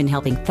 years, we've been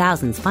helping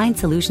thousands find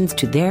solutions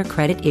to their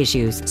credit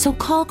issues. So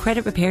call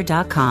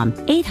creditrepair.com,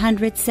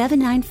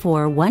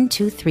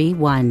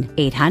 800-794-1231.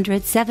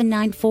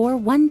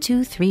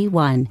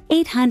 800-794-1231.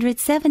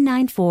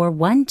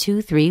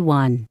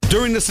 800-794-1231.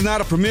 During the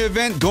Sonata Premier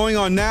event going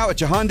on now at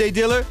your Hyundai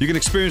dealer, you can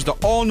experience the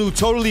all-new,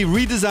 totally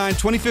redesigned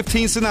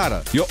 2015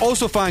 Sonata. You'll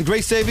also find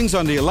great savings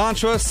on the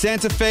Elantra,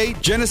 Santa Fe,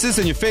 Genesis,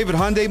 and your favorite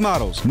Hyundai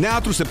models.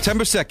 Now through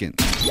September 2nd.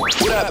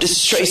 What up? This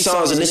is Trey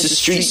Songz, and this is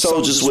Street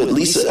Soldiers with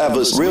Lisa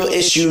Evers. Real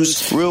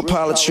issues, real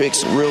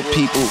politics, real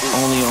people,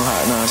 only on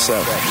Hot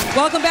 97.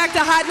 Welcome back to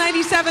Hot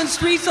 97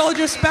 Street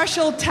Soldiers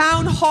Special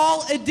Town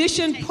Hall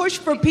Edition Push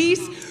for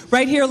Peace,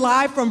 right here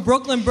live from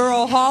Brooklyn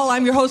Borough Hall.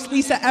 I'm your host,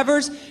 Lisa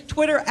Evers.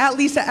 Twitter at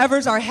Lisa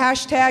Evers. Our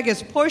hashtag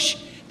is push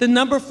the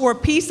number for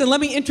peace. And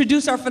let me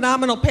introduce our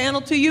phenomenal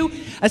panel to you.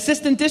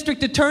 Assistant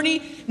District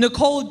Attorney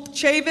Nicole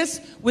Chavis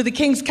with the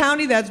Kings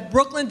County, that's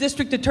Brooklyn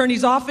District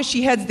Attorney's Office.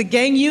 She heads the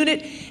gang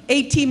unit.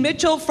 A.T.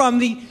 Mitchell from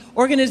the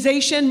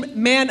organization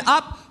Man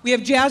Up. We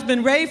have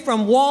Jasmine Ray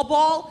from Wall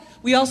Ball.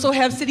 We also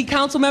have City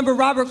Council Member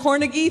Robert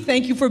Cornegy.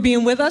 Thank you for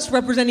being with us,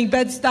 representing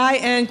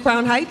Bed-Stuy and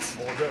Crown Heights.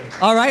 All day.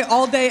 All right,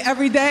 all day,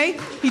 every day.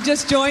 He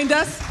just joined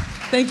us.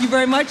 Thank you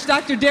very much.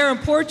 Dr.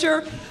 Darren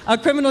Porcher, a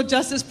criminal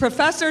justice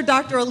professor.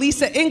 Dr.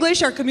 Elisa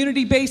English, our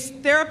community-based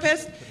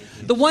therapist.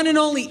 The one and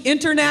only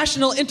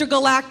international,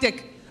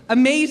 intergalactic,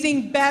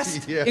 amazing,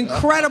 best,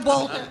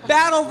 incredible,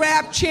 battle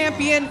rap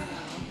champion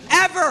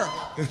ever,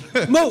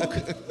 Mook.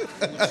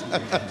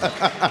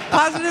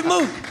 Positive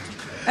Mook.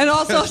 And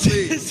also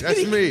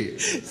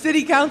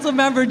City Council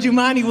Member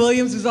Jumaane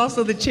Williams, who's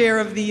also the chair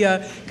of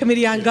the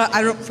Committee on Gun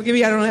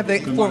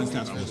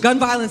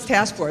Violence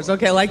Task Force.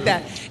 Okay, I like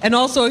that. And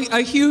also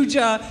a huge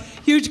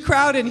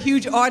crowd and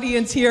huge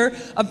audience here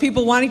of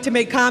people wanting to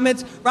make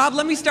comments. Rob,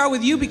 let me start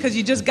with you because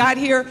you just got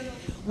here.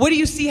 What do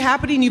you see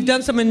happening? You've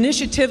done some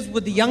initiatives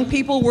with the young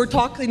people. We're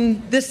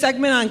talking this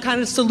segment on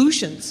kind of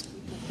solutions.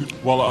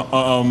 Well,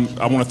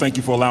 I want to thank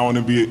you for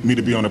allowing me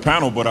to be on the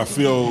panel, but I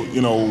feel,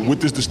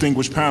 with this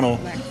distinguished panel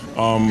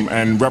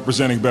and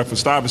representing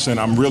Bedford-Stuyvesant,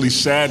 I'm really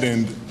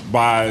saddened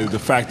by the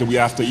fact that we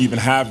have to even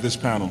have this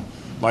panel.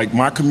 Like,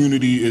 my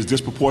community is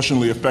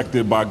disproportionately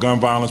affected by gun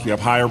violence. We have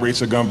higher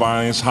rates of gun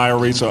violence, higher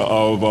rates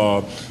of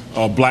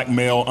black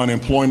male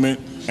unemployment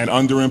and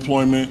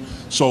underemployment.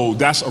 So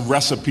that's a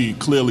recipe,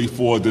 clearly,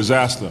 for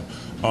disaster.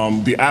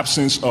 The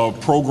absence of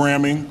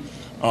programming,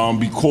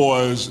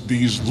 because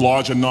these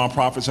larger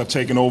nonprofits have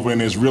taken over and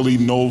there's really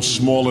no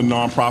smaller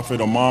nonprofit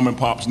or mom and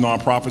pop's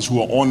nonprofits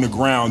who are on the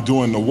ground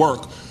doing the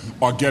work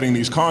are getting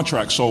these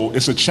contracts. So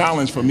it's a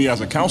challenge for me as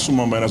a council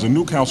member and as a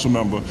new council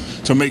member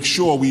to make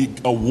sure we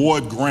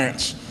award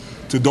grants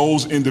to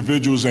those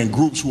individuals and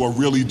groups who are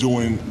really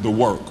doing the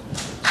work.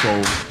 So.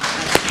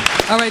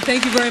 All right,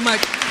 thank you very much.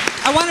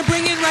 I want to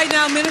bring in right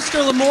now Minister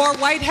Lamore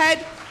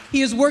Whitehead.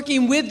 He is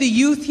working with the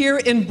youth here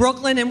in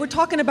Brooklyn, and we're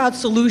talking about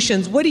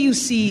solutions. What do you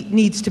see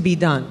needs to be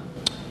done?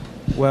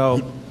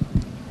 Well,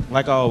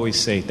 like I always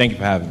say, thank you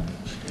for having me.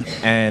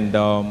 And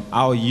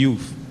our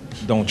youth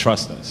don't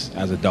trust us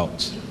as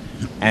adults.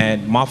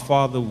 And my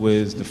father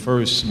was the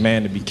first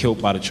man to be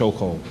killed by the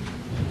chokehold.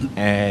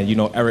 And,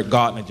 Eric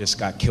Gardner just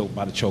got killed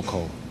by the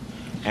chokehold.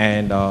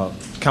 And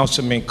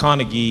Councilman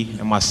Cornegy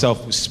and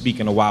myself was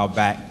speaking a while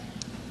back.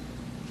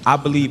 I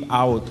believe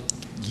our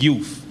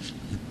youth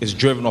is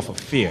driven off of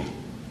fear.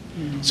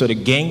 So the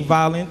gang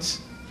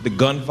violence, the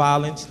gun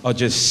violence are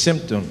just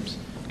symptoms,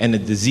 and the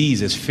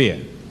disease is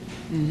fear.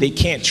 They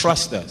can't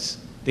trust us.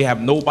 They have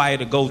nobody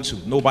to go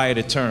to,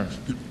 nobody to turn.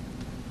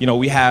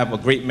 We have a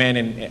great man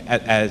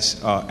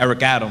as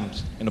Eric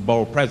Adams in the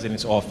borough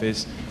president's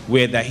office,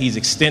 where that he's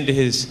extended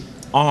his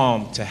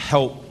arm to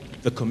help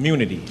the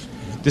community.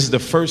 This is the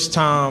first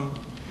time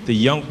the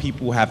young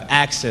people have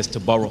access to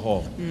Borough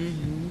Hall.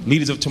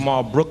 Leaders of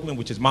Tomorrow Brooklyn,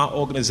 which is my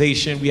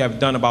organization, we have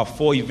done about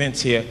 4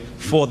 events here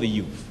for the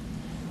youth.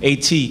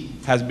 AT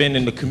has been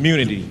in the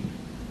community.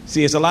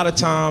 See, it's a lot of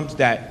times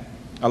that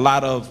a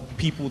lot of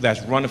people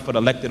that's running for the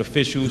elected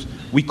officials,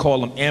 we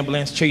call them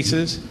ambulance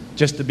chasers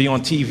just to be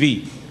on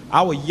TV.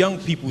 Our young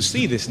people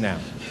see this now,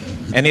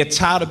 and they're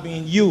tired of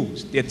being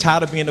used. They're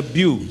tired of being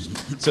abused.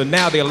 So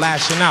now they're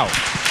lashing out.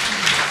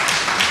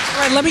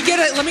 All right, let me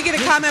get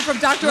a comment from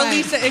Dr.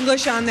 Elisa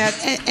English on that.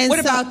 What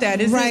about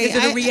that? Is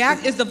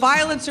the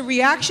violence a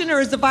reaction, or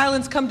is the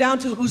violence come down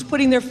to who's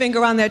putting their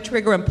finger on that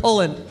trigger and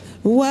pulling?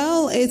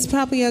 Well, it's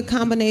probably a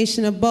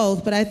combination of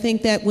both, but I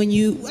think that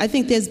I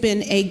think there's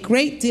been a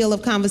great deal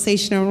of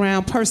conversation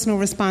around personal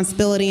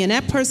responsibility, and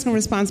that personal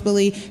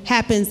responsibility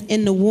happens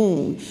in the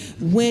womb.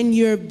 When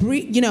you're,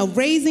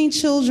 raising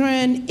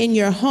children in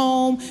your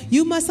home,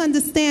 you must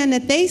understand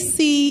that they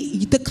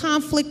see the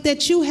conflict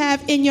that you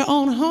have in your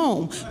own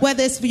home,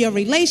 whether it's for your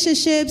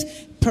relationships,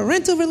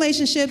 parental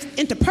relationships,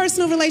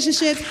 interpersonal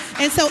relationships,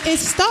 and so it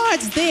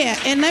starts there.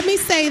 And let me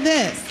say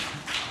this.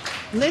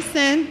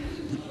 Listen.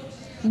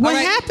 What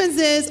happens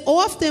is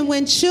often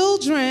when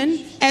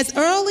children as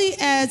early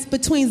as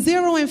between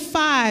 0 and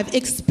 5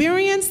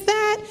 experience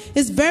that,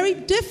 it's very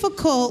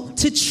difficult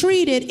to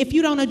treat it if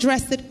you don't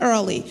address it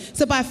early.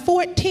 So by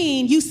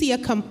 14, you see a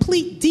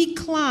complete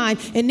decline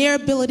in their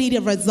ability to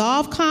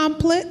resolve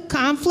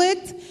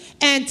conflict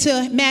and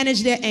to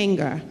manage their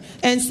anger.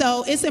 And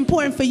so it's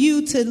important for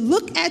you to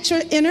look at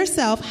your inner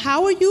self.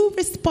 How are you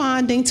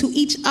responding to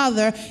each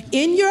other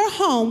in your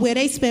home where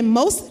they spend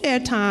most of their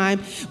time,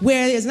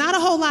 where there's not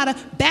a whole lot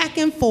of back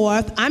and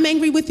forth? I'm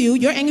angry with you,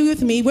 you're angry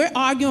with me, we're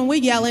arguing,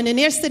 we're yelling, and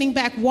they're sitting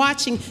back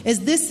watching.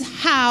 Is this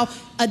how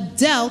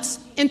adults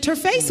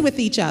interface with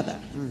each other?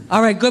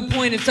 All right, good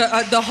point. It's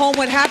the home.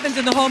 What happens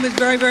in the home is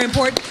very, very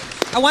important.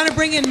 I want to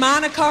bring in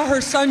Monica. Her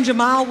son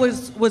Jamal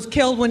was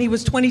killed when he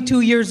was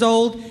 22 years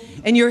old.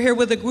 And you're here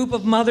with a group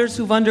of mothers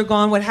who've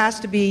undergone what has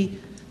to be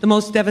the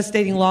most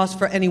devastating loss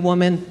for any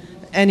woman,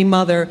 any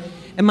mother.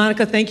 And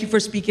Monica, thank you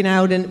for speaking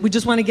out. And we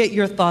just want to get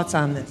your thoughts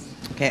on this.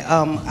 Okay,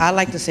 I'd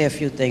like to say a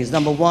few things.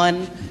 Number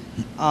one,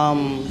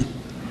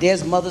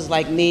 there's mothers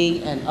like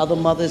me and other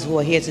mothers who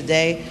are here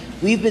today.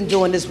 We've been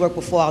doing this work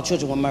before our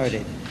children were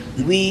murdered.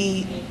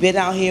 We've been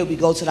out here, we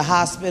go to the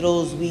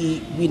hospitals, we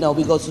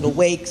go to the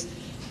wakes,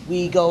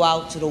 we go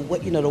out to the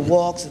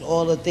walks and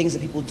all the things that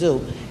people do.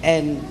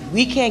 And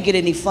we can't get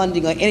any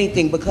funding or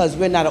anything because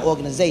we're not an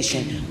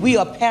organization. We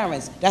are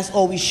parents. That's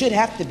all we should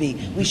have to be.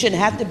 We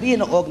shouldn't have to be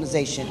in an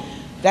organization.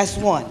 That's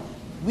one.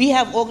 We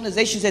have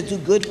organizations that do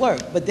good work,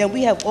 but then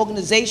we have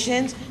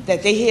organizations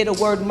that they hear the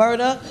word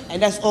murder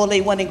and that's all they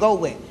want to go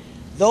with.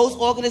 Those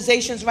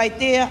organizations right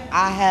there,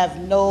 I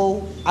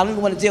don't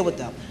even want to deal with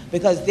them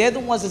because they're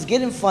the ones that's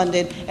getting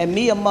funded, and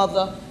me, a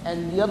mother,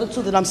 and the other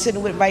two that I'm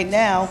sitting with right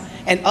now,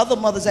 and other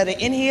mothers that are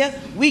in here,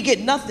 we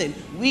get nothing.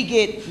 We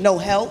get no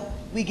help.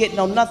 We get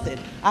no nothing.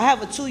 I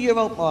have a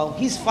 2-year-old,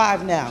 he's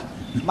 5 now.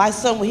 My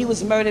son, when he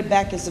was murdered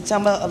back in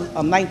September of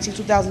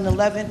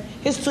 2011,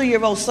 his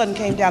 2-year-old son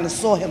came down and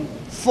saw him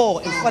fall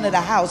in front of the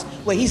house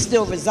where he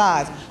still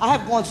resides. I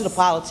have gone to the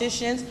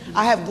politicians.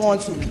 I have gone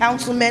to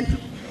councilmen.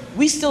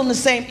 We still in the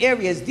same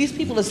areas. These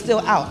people are still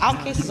out.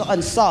 Our cases are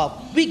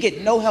unsolved. We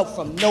get no help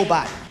from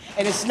nobody.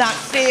 And it's not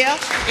fair.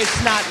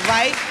 It's not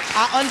right.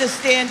 I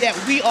understand that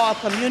we are a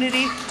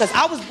community, because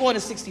I was born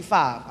in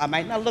 65. I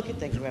might not look at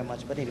things very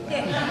much, but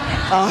anyway.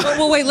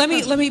 Well, wait, let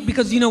me,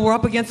 because, we're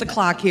up against the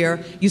clock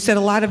here. You said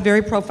a lot of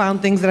very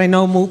profound things that I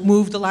know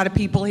moved a lot of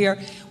people here.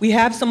 We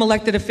have some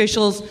elected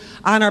officials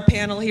on our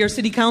panel here.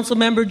 City Council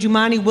member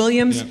Jumaane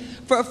Williams.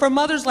 Yeah. For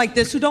mothers like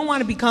this who don't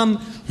want to become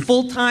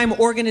full-time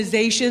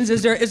organizations,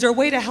 is there a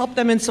way to help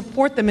them and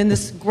support them in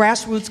this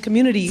grassroots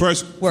community?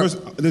 First,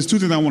 there's two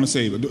things I want to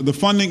say. The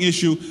funding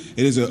issue,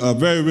 it is a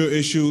very real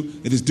issue.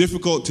 It is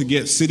difficult to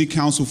get city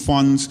council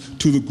funds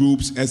to the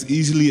groups as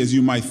easily as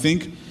you might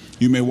think.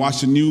 You may watch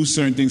the news,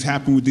 certain things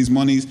happen with these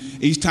monies.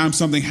 Each time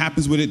something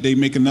happens with it, they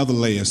make another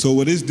layer. So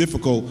it is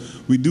difficult.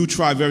 We do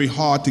try very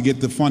hard to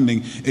get the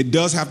funding. It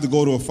does have to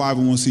go to a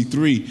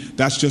 501c3.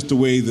 That's just the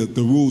way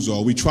the rules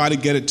are. We try to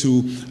get it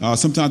to,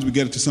 sometimes we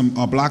get it to some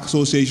black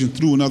association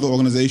through another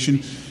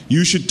organization.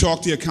 You should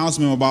talk to your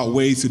councilman about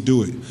ways to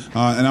do it.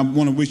 And I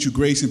want to wish you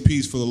grace and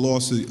peace for the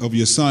loss of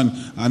your son.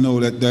 I know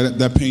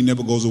that pain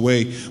never goes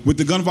away. With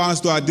the gun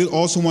violence, though, I did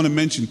also want to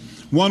mention,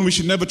 one, we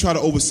should never try to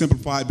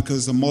oversimplify it because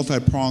it's a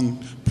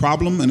multi-pronged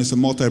problem and it's a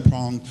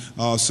multi-pronged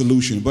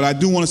solution. But I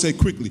do want to say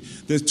quickly,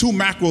 there's two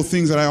macro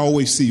things that I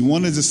always see.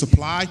 One is the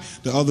supply,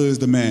 the other is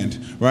demand,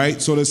 right?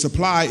 So the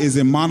supply is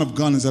the amount of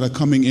guns that are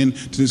coming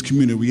into this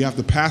community. We have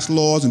to pass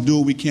laws and do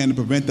what we can to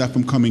prevent that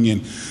from coming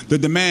in. The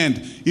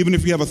demand, even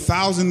if we have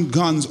 1,000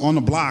 guns on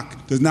the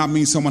block, does not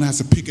mean someone has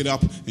to pick it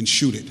up and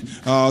shoot it.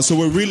 So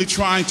we're really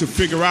trying to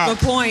figure out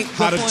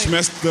how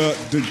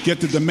to get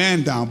the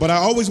demand down. But I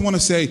always want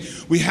to say,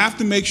 we have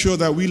to make sure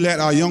that we let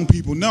our young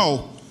people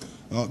know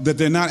that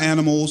they're not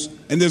animals,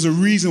 and there's a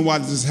reason why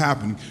this is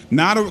happening.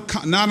 Not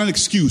an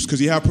excuse,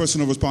 because you have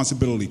personal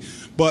responsibility,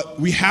 but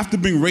we have to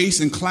bring race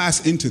and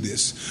class into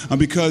this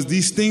because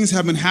these things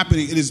have been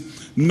happening. It is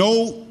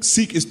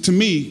to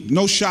me,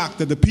 no shock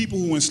that the people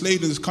who were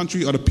enslaved in this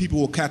country are the people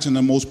who are catching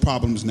the most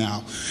problems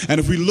now. And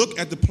if we look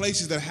at the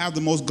places that have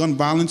the most gun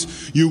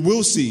violence, you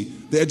will see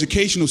the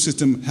educational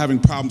system having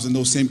problems in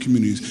those same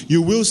communities.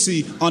 You will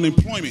see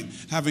unemployment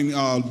having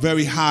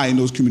very high in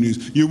those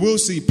communities. You will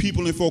see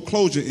people in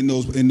foreclosure in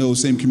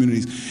those same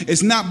communities.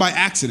 It's not by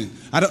accident.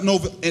 I don't know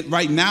if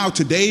right now,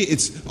 today,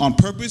 it's on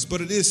purpose,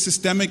 but it is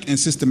systemic and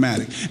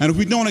systematic. And if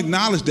we don't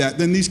acknowledge that,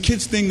 then these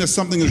kids think that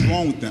something is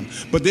wrong with them.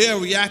 But they are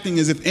reacting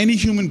as if any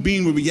human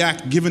being would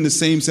react given the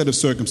same set of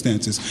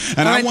circumstances.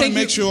 And I want to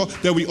make sure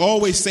that we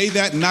always say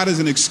that, not as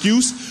an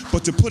excuse,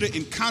 but to put it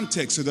in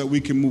context so that we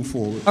can move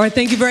forward. All right,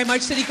 thank you very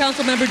much, City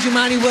Council Member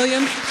Jumaane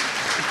Williams.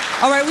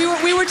 All right,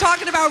 we were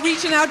talking about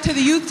reaching out to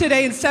the youth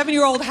today, and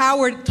 7-year-old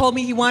Howard told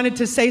me he wanted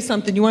to say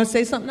something. You want to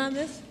say something on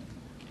this?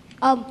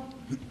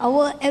 I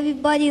want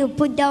everybody to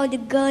put down the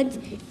guns,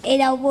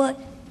 and that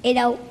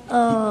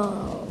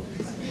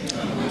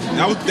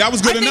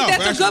was good enough. I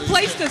think that's a good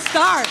place to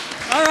start.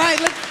 All right,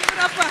 let's give it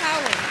up for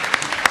Howard.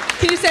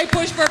 Can you say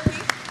push for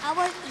peace?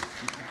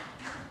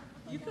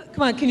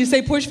 Come on, can you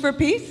say push for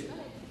peace?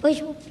 Push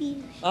for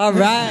peace. All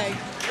right,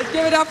 let's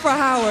give it up for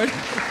Howard.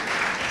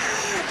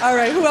 All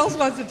right, who else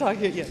wants to talk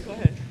here? Yeah, go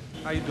ahead.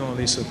 How you doing,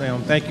 Lisa?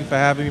 Thank you for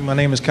having me. My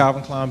name is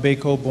Calvin Klein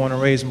Bako, born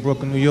and raised in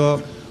Brooklyn, New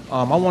York.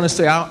 I want to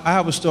say I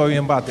have a story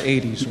about the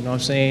 80s, you know what I'm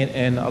saying?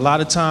 And a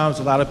lot of times,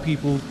 a lot of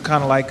people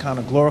kind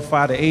of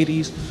glorify the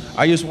 80s.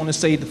 I just want to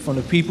say that from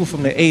the people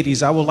from the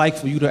 80s, I would like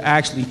for you to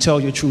actually tell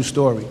your true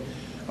story.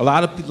 A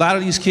lot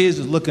of these kids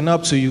is looking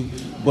up to you,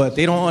 but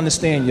they don't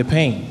understand your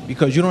pain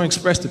because you don't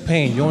express the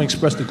pain. You only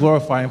express the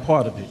glorifying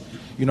part of it.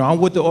 You know, I'm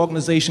with the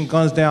organization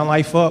Guns Down,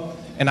 Life Up,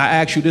 and I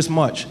ask you this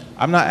much.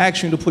 I'm not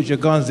asking you to put your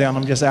guns down.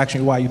 I'm just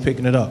asking you why you're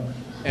picking it up.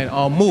 And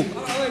Mook,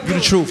 you the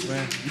truth,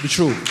 man. You the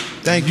truth.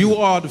 Thank you. You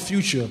are the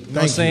future. You know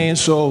what I'm saying?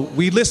 So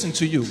we listen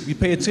to you. We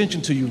pay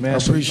attention to you, man. I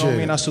appreciate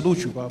it. I salute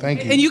you, brother.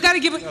 Thank you. And you got to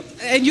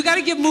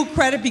give Mook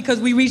credit because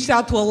we reached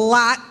out to a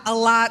lot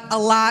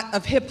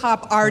of hip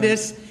hop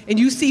artists, and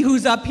you see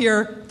who's up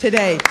here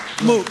today.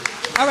 Mook.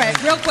 All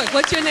right, real quick,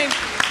 what's your name?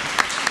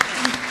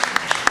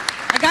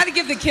 I got to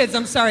give the kids,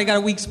 I'm sorry, I got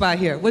a weak spot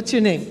here. What's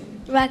your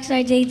name?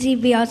 Rockstar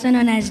JTB, also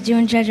known as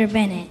June Treasure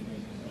Bennett.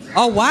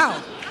 Oh,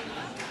 wow.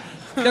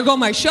 There go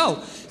my show.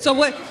 So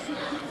what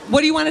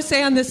do you want to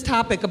say on this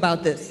topic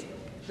about this?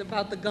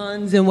 About the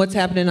guns and what's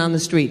happening on the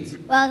streets?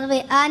 Well, to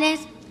be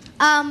honest,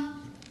 I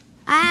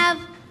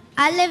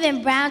live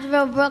in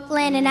Brownsville,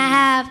 Brooklyn, and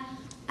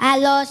I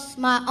lost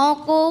my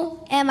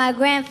uncle and my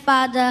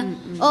grandfather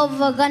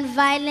over gun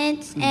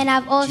violence, and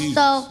I've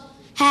also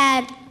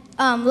had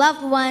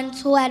loved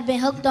ones who had been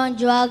hooked on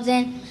drugs,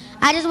 and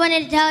I just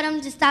wanted to tell them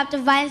to stop the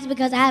violence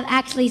because I have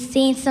actually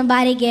seen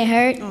somebody get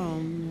hurt.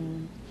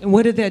 And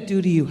what did that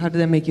do to you? How did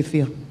that make you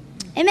feel?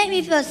 It made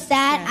me feel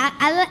sad.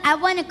 I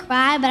want to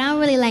cry, but I don't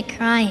really like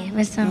crying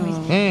for some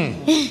reason.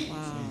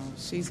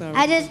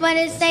 I just want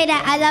to say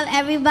that I love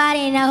everybody,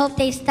 and I hope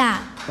they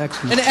stop.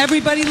 And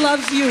everybody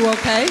loves you,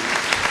 okay?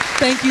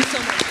 Thank you so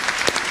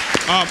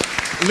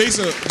much.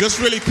 Lisa, just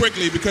really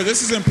quickly, because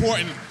this is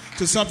important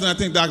to something I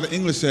think Dr.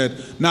 English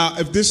said. Now,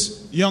 if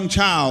this young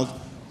child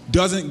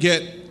doesn't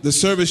get the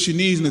service she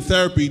needs and the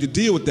therapy to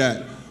deal with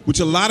that, which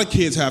a lot of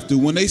kids have to,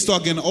 when they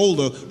start getting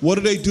older, what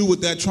do they do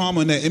with that trauma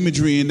and that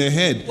imagery in their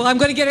head? Well, I'm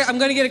going to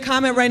get a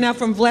comment right now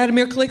from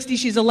Vladimir Kalixty.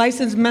 She's a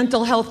licensed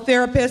mental health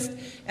therapist.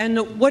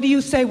 And what do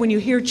you say when you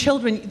hear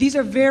children? These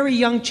are very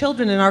young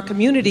children in our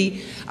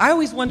community. I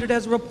always wondered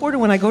as a reporter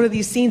when I go to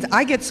these scenes,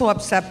 I get so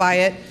upset by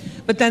it.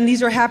 But then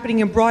these are happening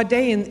in broad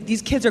day, and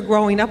these kids are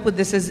growing up with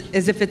this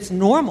as if it's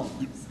normal.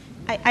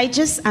 I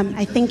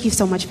thank you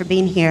so much for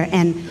being here.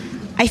 And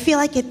I feel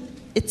like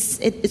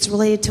it's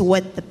related to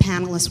what the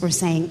panelists were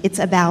saying. It's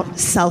about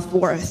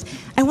self-worth.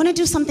 I want to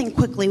do something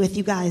quickly with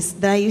you guys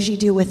that I usually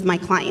do with my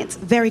clients,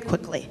 very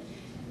quickly.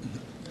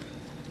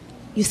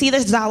 You see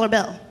this dollar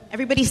bill?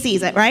 Everybody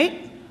sees it,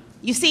 right?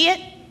 You see it?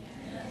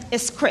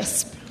 It's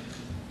crisp.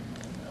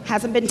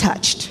 Hasn't been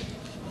touched.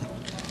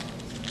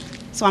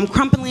 So I'm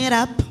crumpling it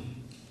up.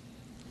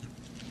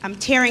 I'm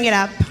tearing it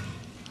up.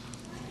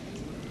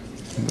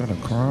 Is that a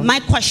crumb? My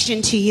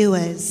question to you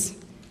is,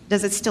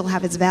 does it still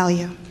have its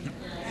value?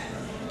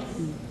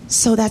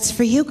 So that's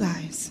for you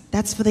guys.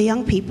 That's for the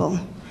young people.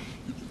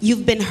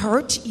 You've been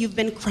hurt, you've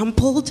been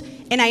crumpled,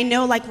 and I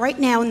know like right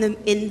now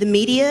in the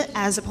media,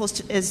 as opposed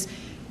to as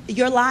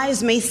your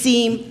lives may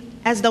seem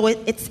as though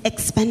it's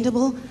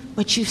expendable,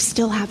 but you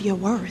still have your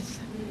worth.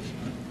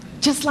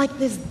 Just like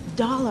this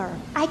dollar.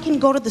 I can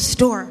go to the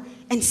store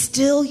and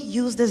still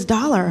use this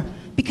dollar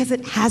because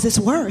it has its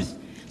worth.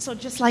 So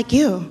just like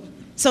you.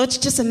 So it's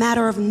just a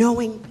matter of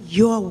knowing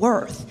your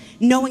worth,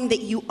 knowing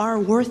that you are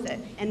worth it,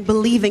 and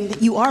believing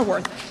that you are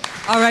worth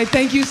it. All right,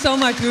 thank you so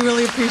much. We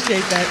really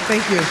appreciate that.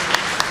 Thank you.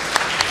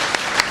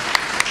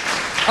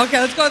 Okay,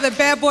 let's go to the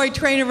bad boy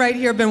trainer right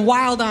here. Been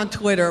wild on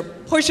Twitter,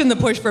 pushing the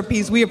push for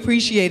peace. We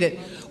appreciate it.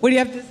 What do you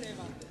have to say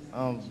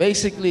about this?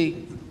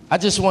 Basically, I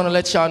just want to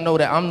let y'all know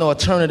that I'm the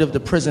alternative to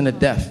prison to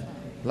death.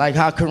 Like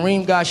how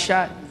Kareem got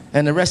shot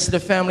and the rest of the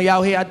family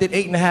out here, I did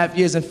 8.5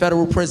 years in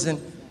federal prison,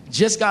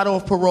 just got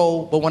off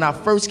parole, but when I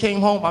first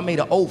came home, I made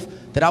an oath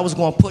that I was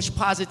going to push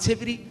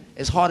positivity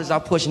as hard as I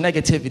push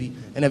negativity.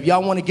 And if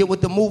y'all want to get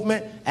with the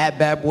movement, at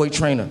Bad Boy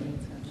Trainer.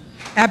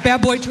 At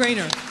Bad Boy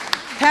Trainer.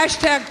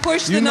 Hashtag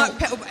push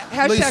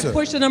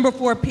push the number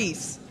 4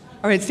 peace.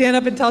 All right, stand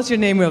up and tell us your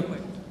name real quick.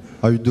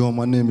 How you doing?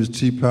 My name is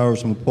T.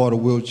 Parrish. I'm a part of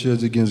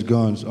Wheelchairs Against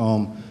Guns.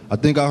 I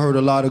think I heard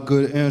a lot of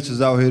good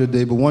answers out here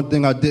today, but one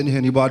thing I didn't hear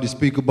anybody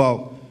speak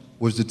about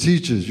was the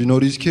teachers. You know,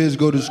 these kids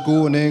go to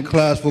school and they're in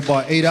class for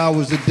about 8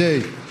 hours a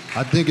day.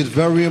 I think it's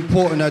very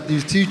important that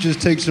these teachers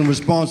take some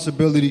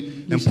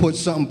responsibility and put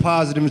something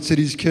positive into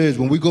these kids.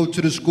 When we go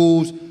to the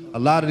schools, a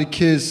lot of the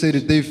kids say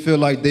that they feel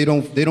like they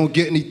don't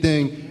get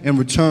anything in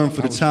return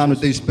for the time that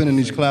they spend in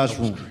these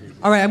classrooms.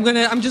 All right,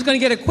 I'm just going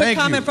to get a quick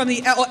comment from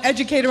the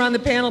educator on the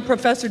panel,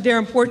 Professor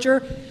Darren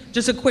Porcher.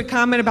 Just a quick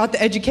comment about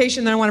the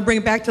education, then I want to bring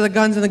it back to the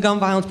guns and the gun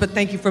violence, but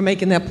thank you for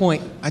making that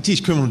point. I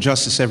teach criminal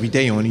justice every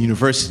day on a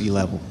university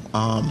level,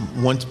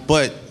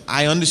 but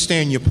I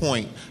understand your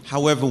point.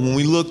 However, when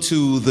we look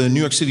to the New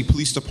York City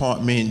Police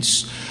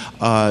Department's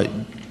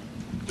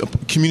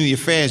Community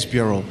Affairs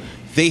Bureau,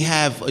 they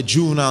have a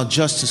juvenile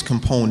justice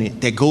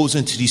component that goes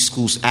into these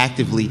schools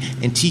actively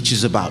and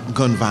teaches about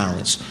gun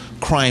violence,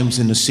 crimes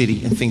in the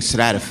city, and things to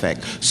that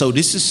effect. So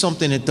this is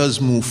something that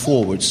does move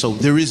forward. So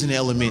there is an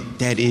element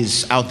that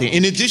is out there.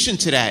 In addition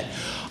to that,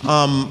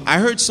 I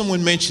heard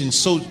someone mention,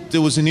 so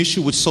there was an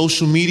issue with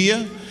social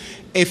media.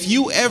 If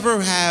you ever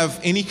have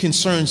any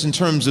concerns in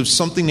terms of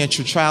something that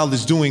your child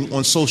is doing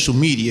on social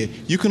media,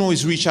 you can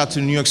always reach out to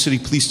the New York City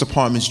Police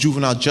Department's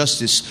Juvenile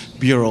Justice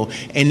Bureau,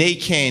 and they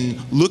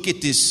can look at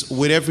this,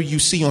 whatever you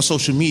see on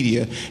social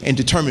media, and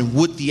determine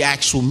what the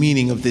actual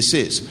meaning of this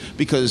is.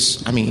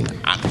 Because, I mean,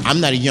 I'm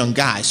not a young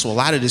guy, so a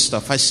lot of this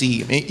stuff I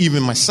see,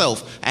 even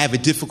myself, I have a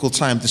difficult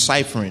time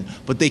deciphering,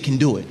 but they can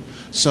do it.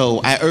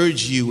 So I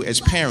urge you as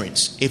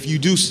parents, if you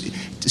do,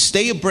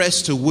 stay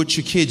abreast to what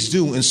your kids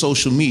do in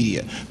social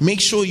media.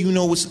 Make sure you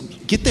know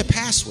get their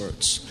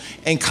passwords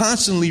and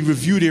constantly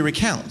review their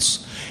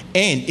accounts.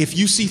 And if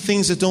you see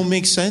things that don't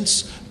make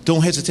sense,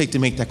 don't hesitate to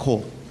make that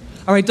call.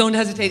 All right, don't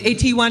hesitate.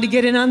 AT, you wanted to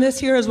get in on this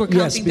here as we're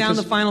counting down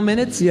the final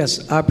minutes?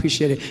 Yes, I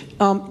appreciate it.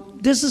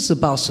 This is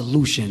about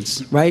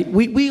solutions, right?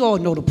 We all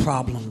know the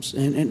problems,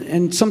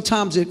 and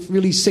sometimes it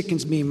really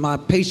sickens me. My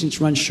patience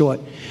runs short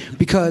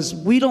because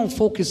we don't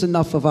focus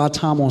enough of our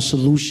time on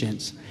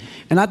solutions.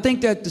 And I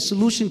think that the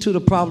solution to the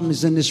problem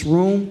is in this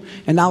room,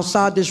 and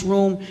outside this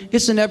room,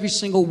 it's in every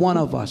single one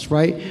of us,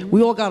 right?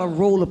 We all got a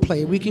role to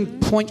play. We can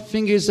point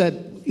fingers at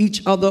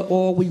each other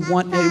all we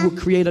want, and it will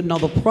create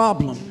another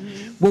problem.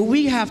 What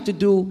we have to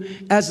do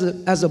as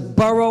a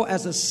borough,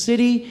 as a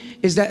city,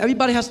 is that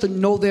everybody has to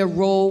know their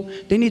role.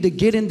 They need to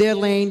get in their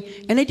lane,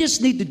 and they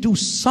just need to do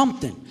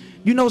something.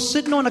 You know,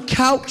 sitting on a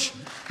couch,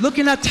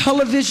 looking at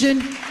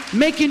television,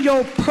 making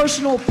your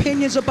personal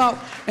opinions about,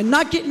 and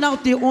not getting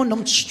out there on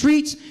them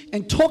streets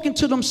and talking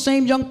to them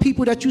same young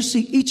people that you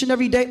see each and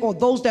every day, or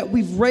those that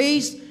we've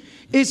raised,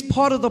 is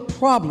part of the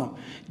problem.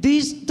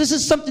 This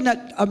is something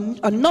that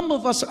a number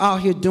of us are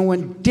out here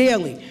doing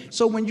daily.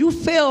 So when you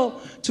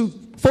fail to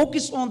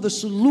focus on the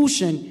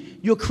solution,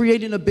 you're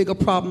creating a bigger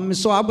problem. And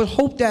so I would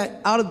hope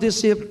that out of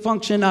this here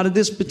function, out of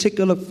this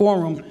particular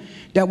forum,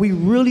 that we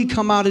really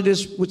come out of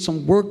this with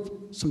some work,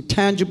 some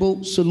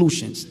tangible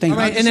solutions. Thank you.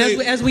 All right, and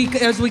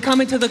as we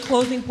come into the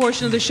closing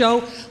portion of the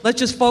show, let's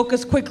just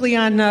focus quickly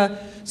on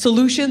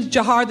solutions.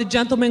 Jahar, the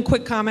gentleman,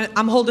 quick comment.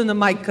 I'm holding the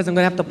mic because I'm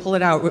going to have to pull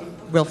it out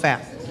real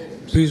fast.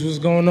 Peace, what's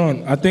going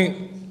on? I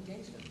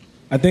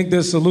think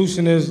the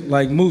solution is,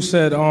 like Moose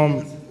said,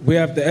 we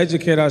have to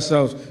educate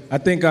ourselves. I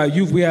think our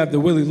youth, we have the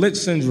Willie Litch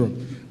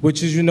syndrome,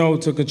 which is,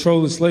 to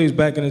control the slaves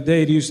back in the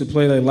day, they used to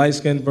play like light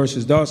skin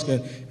versus dark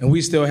skin, and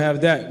we still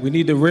have that. We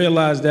need to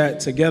realize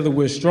that together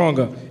we're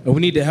stronger, and we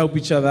need to help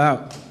each other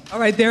out. All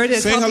right, there it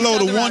is. Say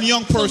hello to one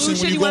young person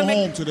when you go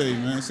home today,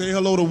 man. Say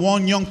hello to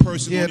one young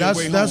person on your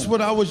way home. That's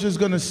what I was just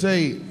going to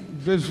say.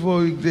 Before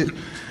we did,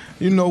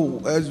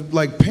 as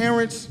like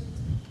parents,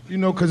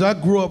 because I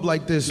grew up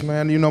like this,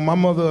 man. My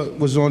mother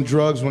was on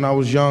drugs when I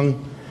was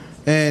young.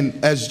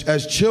 And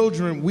as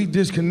children, we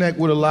disconnect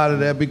with a lot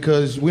of that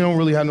because we don't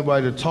really have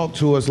nobody to talk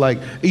to us, like,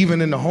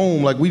 even in the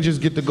home. Like, we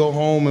just get to go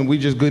home and we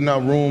just get in our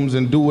rooms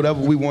and do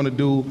whatever we want to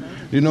do.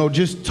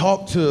 Just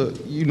talk to,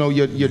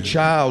 your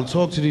child.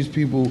 Talk to these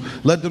people.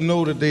 Let them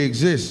know that they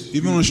exist.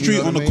 Even on the street,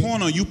 on the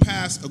corner, you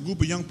pass a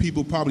group of young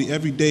people probably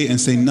every day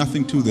and say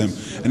nothing to them.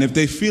 And if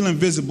they feel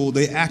invisible,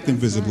 they act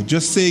invisible.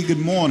 Just say good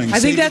morning. I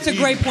think that's a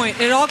great point.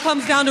 It all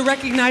comes down to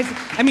recognizing,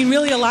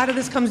 really a lot of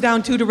this comes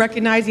down to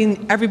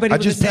recognizing everybody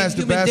with the same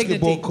the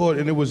basketball court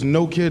and there was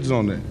no kids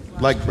on there.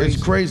 Like, it's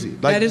crazy.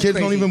 Like, kids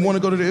don't even want to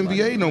go to the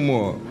NBA no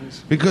more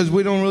because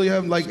we don't really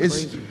have, like,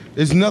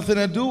 it's nothing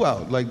to do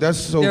out. Like, that's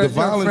so the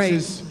violence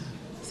is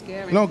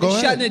scary. No, go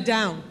ahead. Shutting it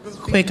down.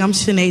 Quick, I'm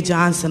Shanae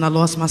Johnson. I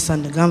lost my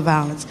son to gun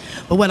violence.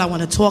 But what I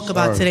want to talk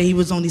about today, he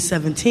was only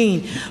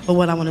 17. But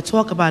what I want to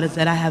talk about is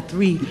that I have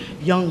 3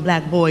 young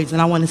black boys,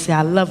 and I want to say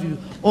I love you,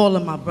 all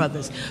of my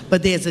brothers.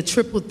 But there's a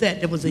triple threat.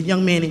 There was a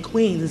young man in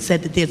Queens that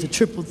said that there's a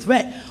triple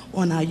threat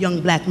on our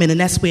young black men,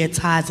 and that's where it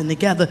ties in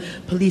together: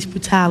 police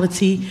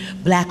brutality,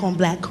 black on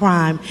black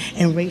crime,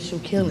 and racial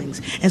killings.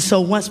 And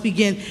so once we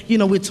get,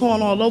 we're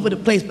torn all over the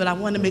place, but I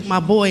want to make my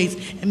boys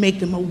and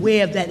make them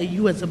aware of that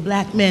you as a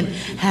black man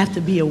have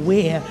to be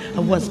aware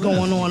of what's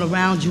going on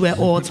around you at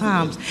all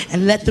times,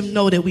 and let them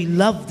know that we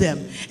love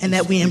them and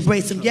that we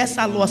embrace them. Yes,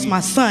 I lost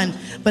my son,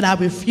 but I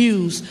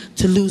refuse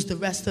to lose the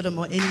rest of them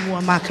or any more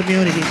in my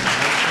community.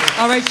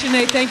 All right,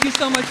 Shanae, thank you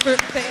so much for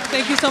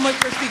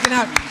speaking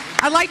out.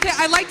 I'd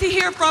like to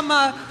hear from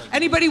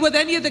anybody with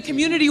any of the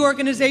community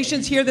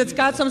organizations here that's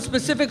got some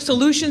specific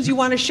solutions you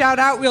want to shout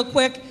out real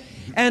quick,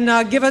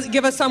 and give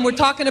us some. We're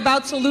talking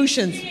about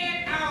solutions.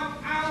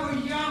 Our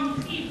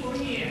young people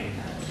here,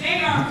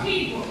 they are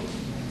people.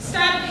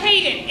 Stop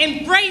hating,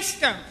 embrace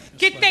them.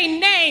 Get their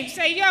name.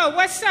 Say, yo,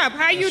 what's up?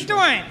 How you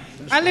doing?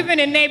 I live in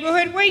a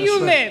neighborhood. Where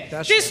you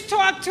live? Just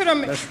talk to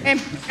them, and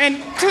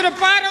to the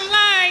bottom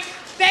line,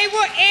 they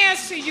will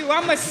answer you.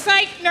 I'm a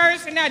psych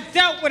nurse, and I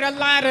dealt with a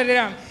lot of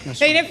them.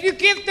 And if you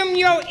give them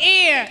your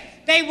ear,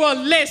 they will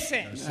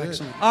listen.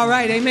 All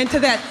right, amen to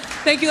that.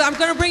 Thank you. I'm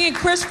going to bring in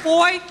Chris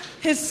Foy.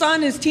 His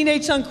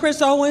teenage son,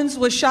 Chris Owens,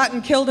 was shot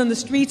and killed in the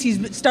streets.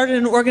 He's started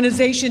an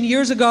organization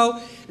years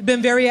ago,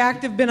 been very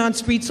active, been on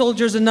Street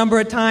Soldiers a number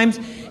of times.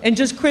 And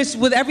just, Chris,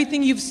 with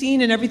everything you've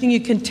seen and everything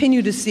you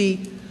continue to see,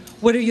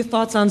 what are your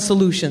thoughts on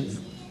solutions?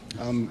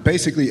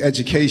 Basically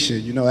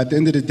education. At the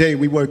end of the day,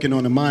 we're working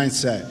on a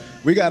mindset.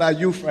 We got our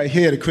youth right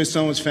here, the Chris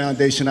Owens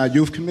Foundation, our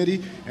youth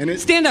committee. And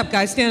stand up,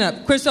 guys, stand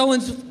up. Chris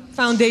Owens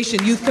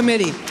Foundation, Youth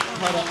Committee.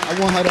 I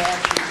want her to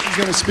actually, she's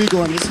going to speak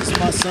on this. This is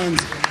my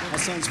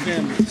son's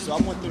family, so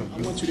I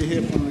want you to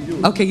hear from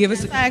you. Okay, give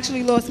us. I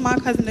actually lost my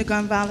cousin to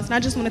gun violence, and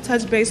I just want to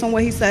touch base on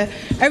what he said.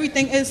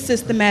 Everything is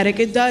systematic.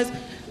 It does.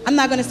 I'm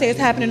not going to say it's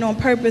happening on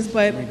purpose,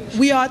 but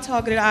we are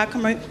targeted our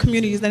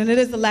communities, and it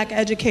is a lack of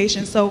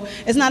education. So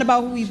it's not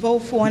about who we vote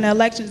for in the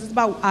elections. It's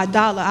about our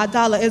dollar. Our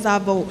dollar is our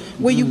vote.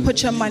 Where you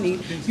put your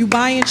money. You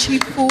buying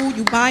cheap food.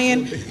 You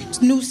buying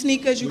new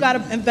sneakers. You got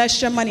to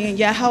invest your money in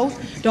your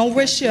health. Don't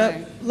risk your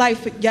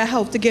life, your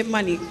health to get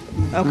money.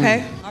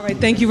 Okay? All All right,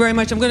 thank you very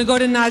much. I'm going to go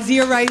to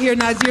Nazir right here.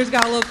 Nazir's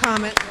got a little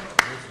comment.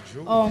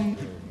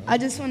 I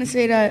just want to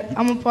say that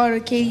I'm a part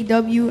of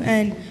KDW,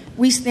 and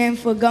we stand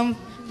for gun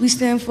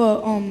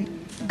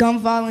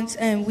violence,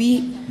 and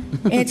we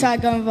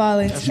anti-gun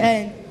violence,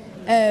 and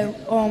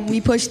we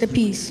push the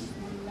peace,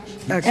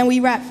 and we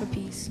rap for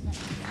peace.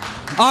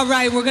 All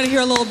right, we're going to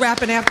hear a little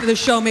rapping after the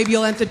show. Maybe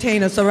you'll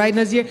entertain us, all right,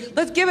 Nazir?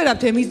 Let's give it up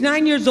to him. He's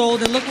 9 years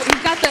old, and look,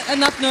 he's got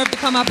enough nerve to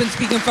come up and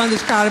speak in front of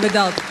this crowd of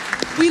adults.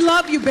 We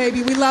love you,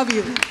 baby. We love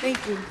you.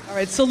 Thank you. All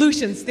right,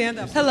 Solutions, stand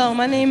up. Hello,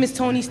 my name is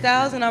Tony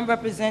Styles, and I'm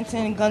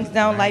representing Guns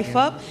Down, Life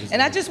Up. And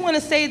I just want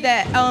to say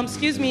that,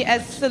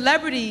 as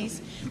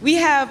celebrities, we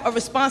have a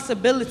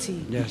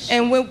responsibility. Yes.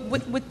 And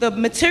with the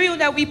material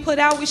that we put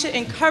out, we should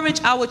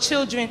encourage our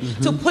children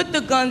to put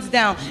the guns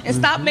down and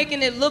stop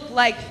making it look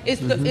like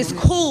it's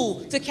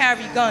cool to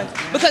carry guns.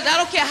 Because I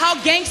don't care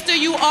how gangster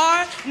you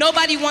are,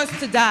 nobody wants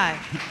to die.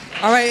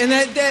 All right,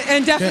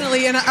 and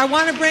definitely, and I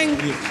want to bring,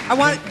 do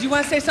you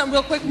want to say something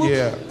real quick, Mook?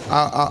 Yeah,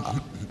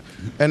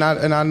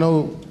 I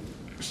know,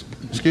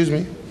 excuse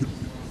me?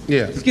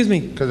 Yeah. Excuse me.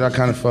 Because I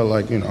kind of felt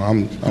like,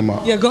 I'm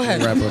a Yeah, go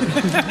ahead. rapper.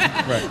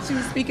 Right. She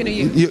was speaking to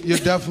you. You're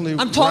definitely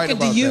I'm talking right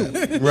about to you.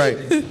 that. Right.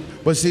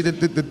 But see,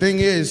 the thing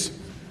is,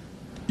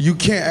 you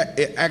can't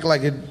act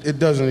like it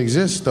doesn't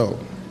exist, though.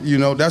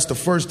 That's the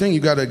first thing. You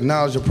got to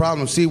acknowledge the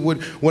problem. See,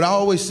 what I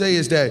always say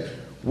is that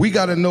we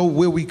got to know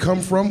where we come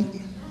from,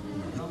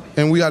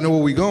 and we got to know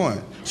where we're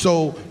going.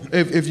 So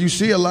if you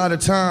see a lot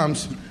of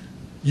times,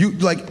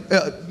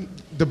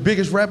 the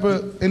biggest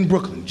rapper in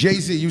Brooklyn,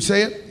 Jay-Z, you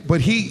say it,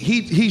 but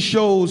he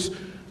shows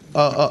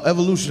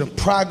evolution of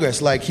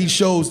progress. Like, he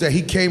shows that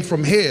he came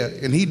from here,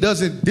 and he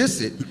doesn't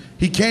diss it.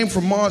 He came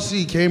from Marcy,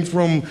 he came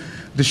from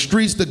the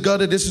streets, the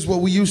gutter. This is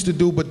what we used to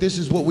do, but this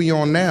is what we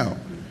on now.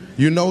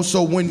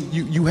 So when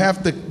you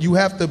have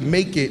to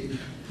make it,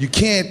 you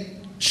can't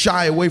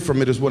shy away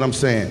from it, is what I'm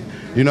saying.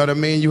 You know what I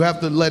mean? You have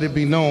to let it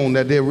be known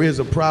that there is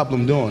a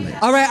problem doing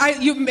it. All right,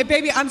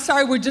 baby, I'm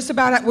sorry, we're just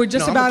about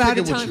out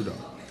of time.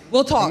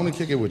 We'll talk. I'm gonna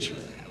kick it with you.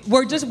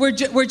 We're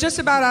just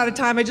about out of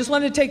time. I just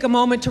wanted to take a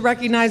moment to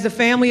recognize the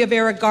family of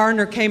Eric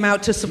Garner came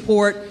out to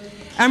support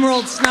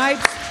Emerald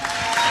Snipes.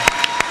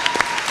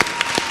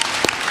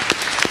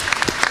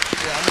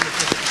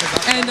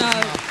 And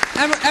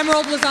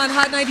Emerald was on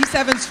Hot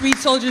 97 Street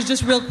Soldiers.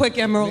 Just real quick,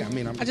 Emerald.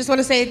 I just want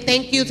to say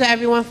thank you to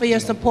everyone for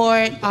your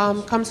support.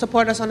 Come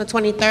support us on the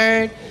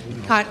 23rd.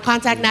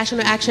 Contact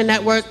National Action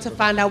Network to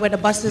find out where the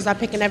buses are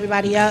picking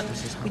everybody up.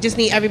 We just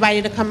need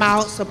everybody to come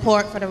out,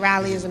 support for the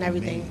rallies and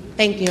everything.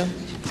 Thank you.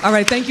 All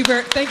right, thank you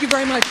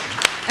very much.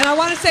 And I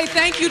want to say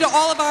thank you to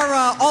all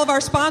of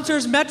our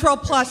sponsors, Metro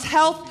Plus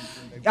Health.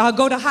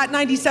 Go to Hot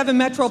 97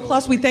 Metro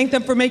Plus. We thank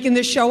them for making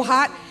this show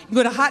hot.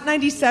 Go to Hot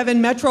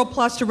 97 Metro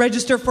Plus to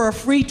register for a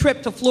free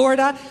trip to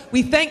Florida.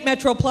 We thank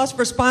Metro Plus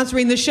for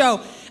sponsoring the show.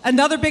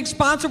 Another big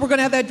sponsor, we're going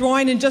to have that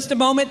drawing in just a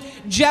moment,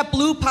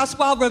 JetBlue,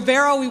 Pascual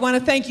Rivero. We want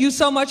to thank you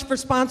so much for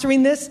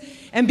sponsoring this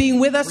and being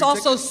with us.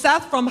 Also,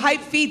 Seth from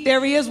Hype Feet,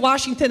 there he is,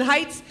 Washington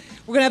Heights.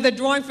 We're going to have the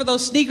drawing for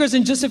those sneakers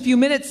in just a few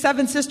minutes.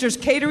 Seven Sisters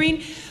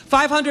Catering,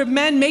 500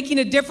 Men making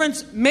a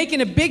difference,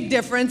 making a big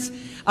difference.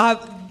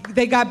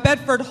 They got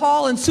Bedford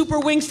Hall and Super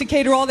Wings to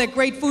cater all that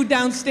great food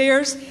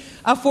downstairs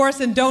for us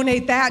and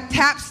donate that.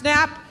 Tap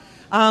Snap.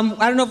 I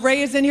don't know if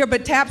Ray is in here,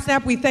 but Tap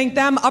Snap, we thank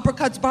them.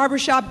 Uppercuts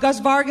Barbershop, Gus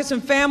Vargas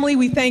and family,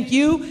 we thank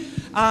you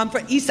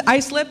for East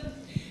Islip.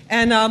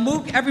 And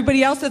Mook,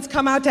 everybody else that's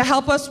come out to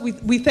help us,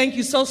 we thank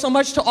you so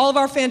much. To all of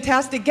our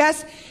fantastic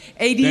guests.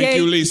 ADA. Thank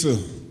you, Lisa.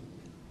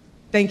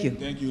 Thank you.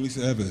 Thank you,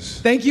 Lisa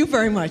Evers. Thank you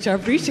very much. I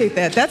appreciate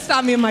that. That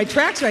stopped me in my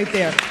tracks right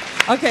there.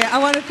 Okay, I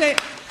want to thank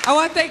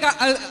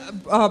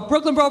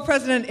Brooklyn Borough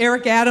President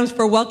Eric Adams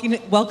for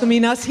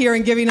welcoming us here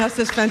and giving us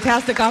this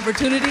fantastic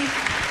opportunity.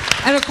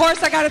 And of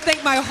course, I got to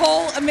thank my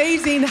whole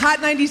amazing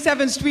Hot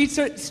 97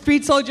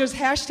 Street Soldiers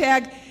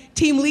hashtag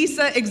Team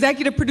Lisa,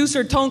 executive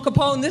producer Tone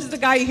Capone. This is the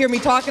guy you hear me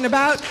talking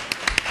about.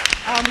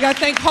 We got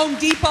to thank Home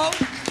Depot.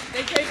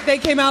 They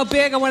came out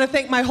big. I want to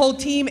thank my whole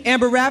team.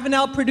 Amber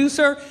Ravenel,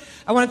 producer.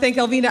 I want to thank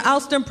Elvina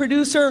Alston,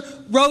 producer.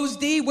 Rose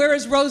D. Where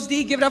is Rose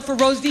D? Give it up for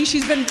Rose D.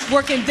 She's been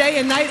working day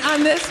and night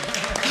on this.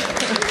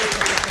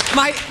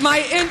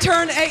 My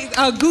intern,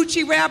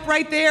 Gucci Rap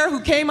right there,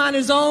 who came on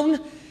his own.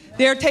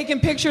 They're taking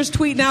pictures,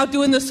 tweeting out,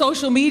 doing the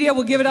social media.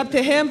 We'll give it up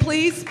to him,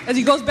 please. As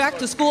he goes back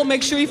to school,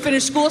 make sure you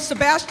finish school.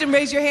 Sebastian,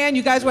 raise your hand.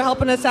 You guys were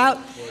helping us out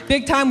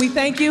big time. We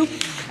thank you.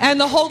 And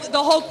the whole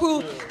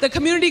crew, the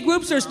community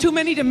groups, there's too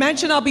many to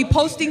mention. I'll be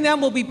posting them.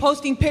 We'll be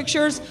posting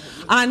pictures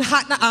on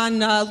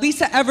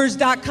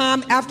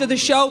lisaevers.com after the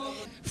show.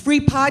 Free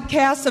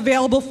podcasts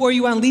available for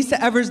you on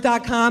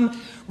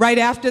lisaevers.com right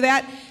after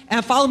that.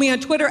 And follow me on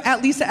Twitter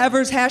at Lisa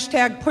Evers,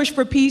 hashtag Push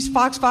for Peace,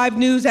 Fox 5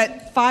 News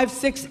at 5,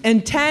 6,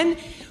 and 10.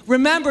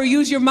 Remember,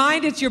 use your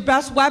mind. It's your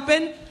best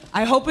weapon.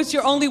 I hope it's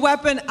your only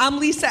weapon. I'm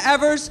Lisa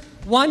Evers.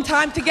 One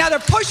time together.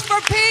 Push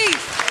for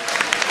peace.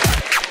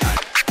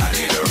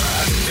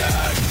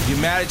 You're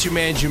mad at your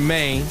man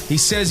Jermaine. He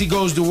says he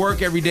goes to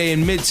work every day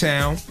in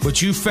Midtown,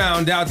 but you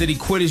found out that he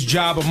quit his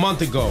job a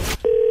month ago.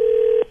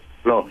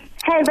 Hello.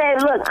 Hey, Hey,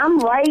 babe, look, I'm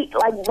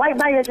right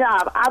by your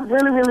job. I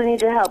really, really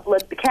need your help.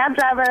 Look, the cab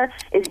driver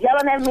is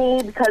yelling at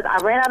me because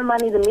I ran out of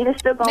money. The meter's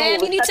still going.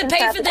 Ma'am, you need to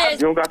pay for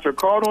this. You don't got your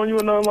card on you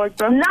or nothing like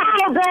that? No,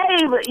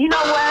 babe. You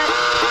know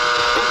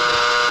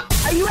what?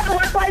 Are you at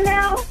work right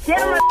now?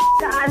 Get on my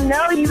I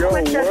know you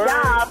quit your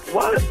job.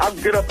 What? I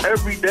get up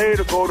every day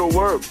to go to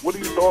work. What are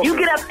you talking You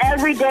get up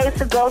every day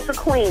to go to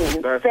Queens,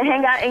 to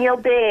hang out in your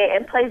bed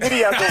and play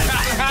video games.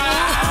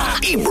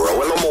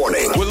 Ebro in the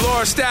morning. With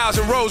Laura Stiles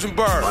and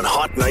Rosenberg. On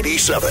Hot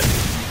 97.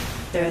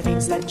 There are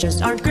things that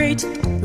just aren't great.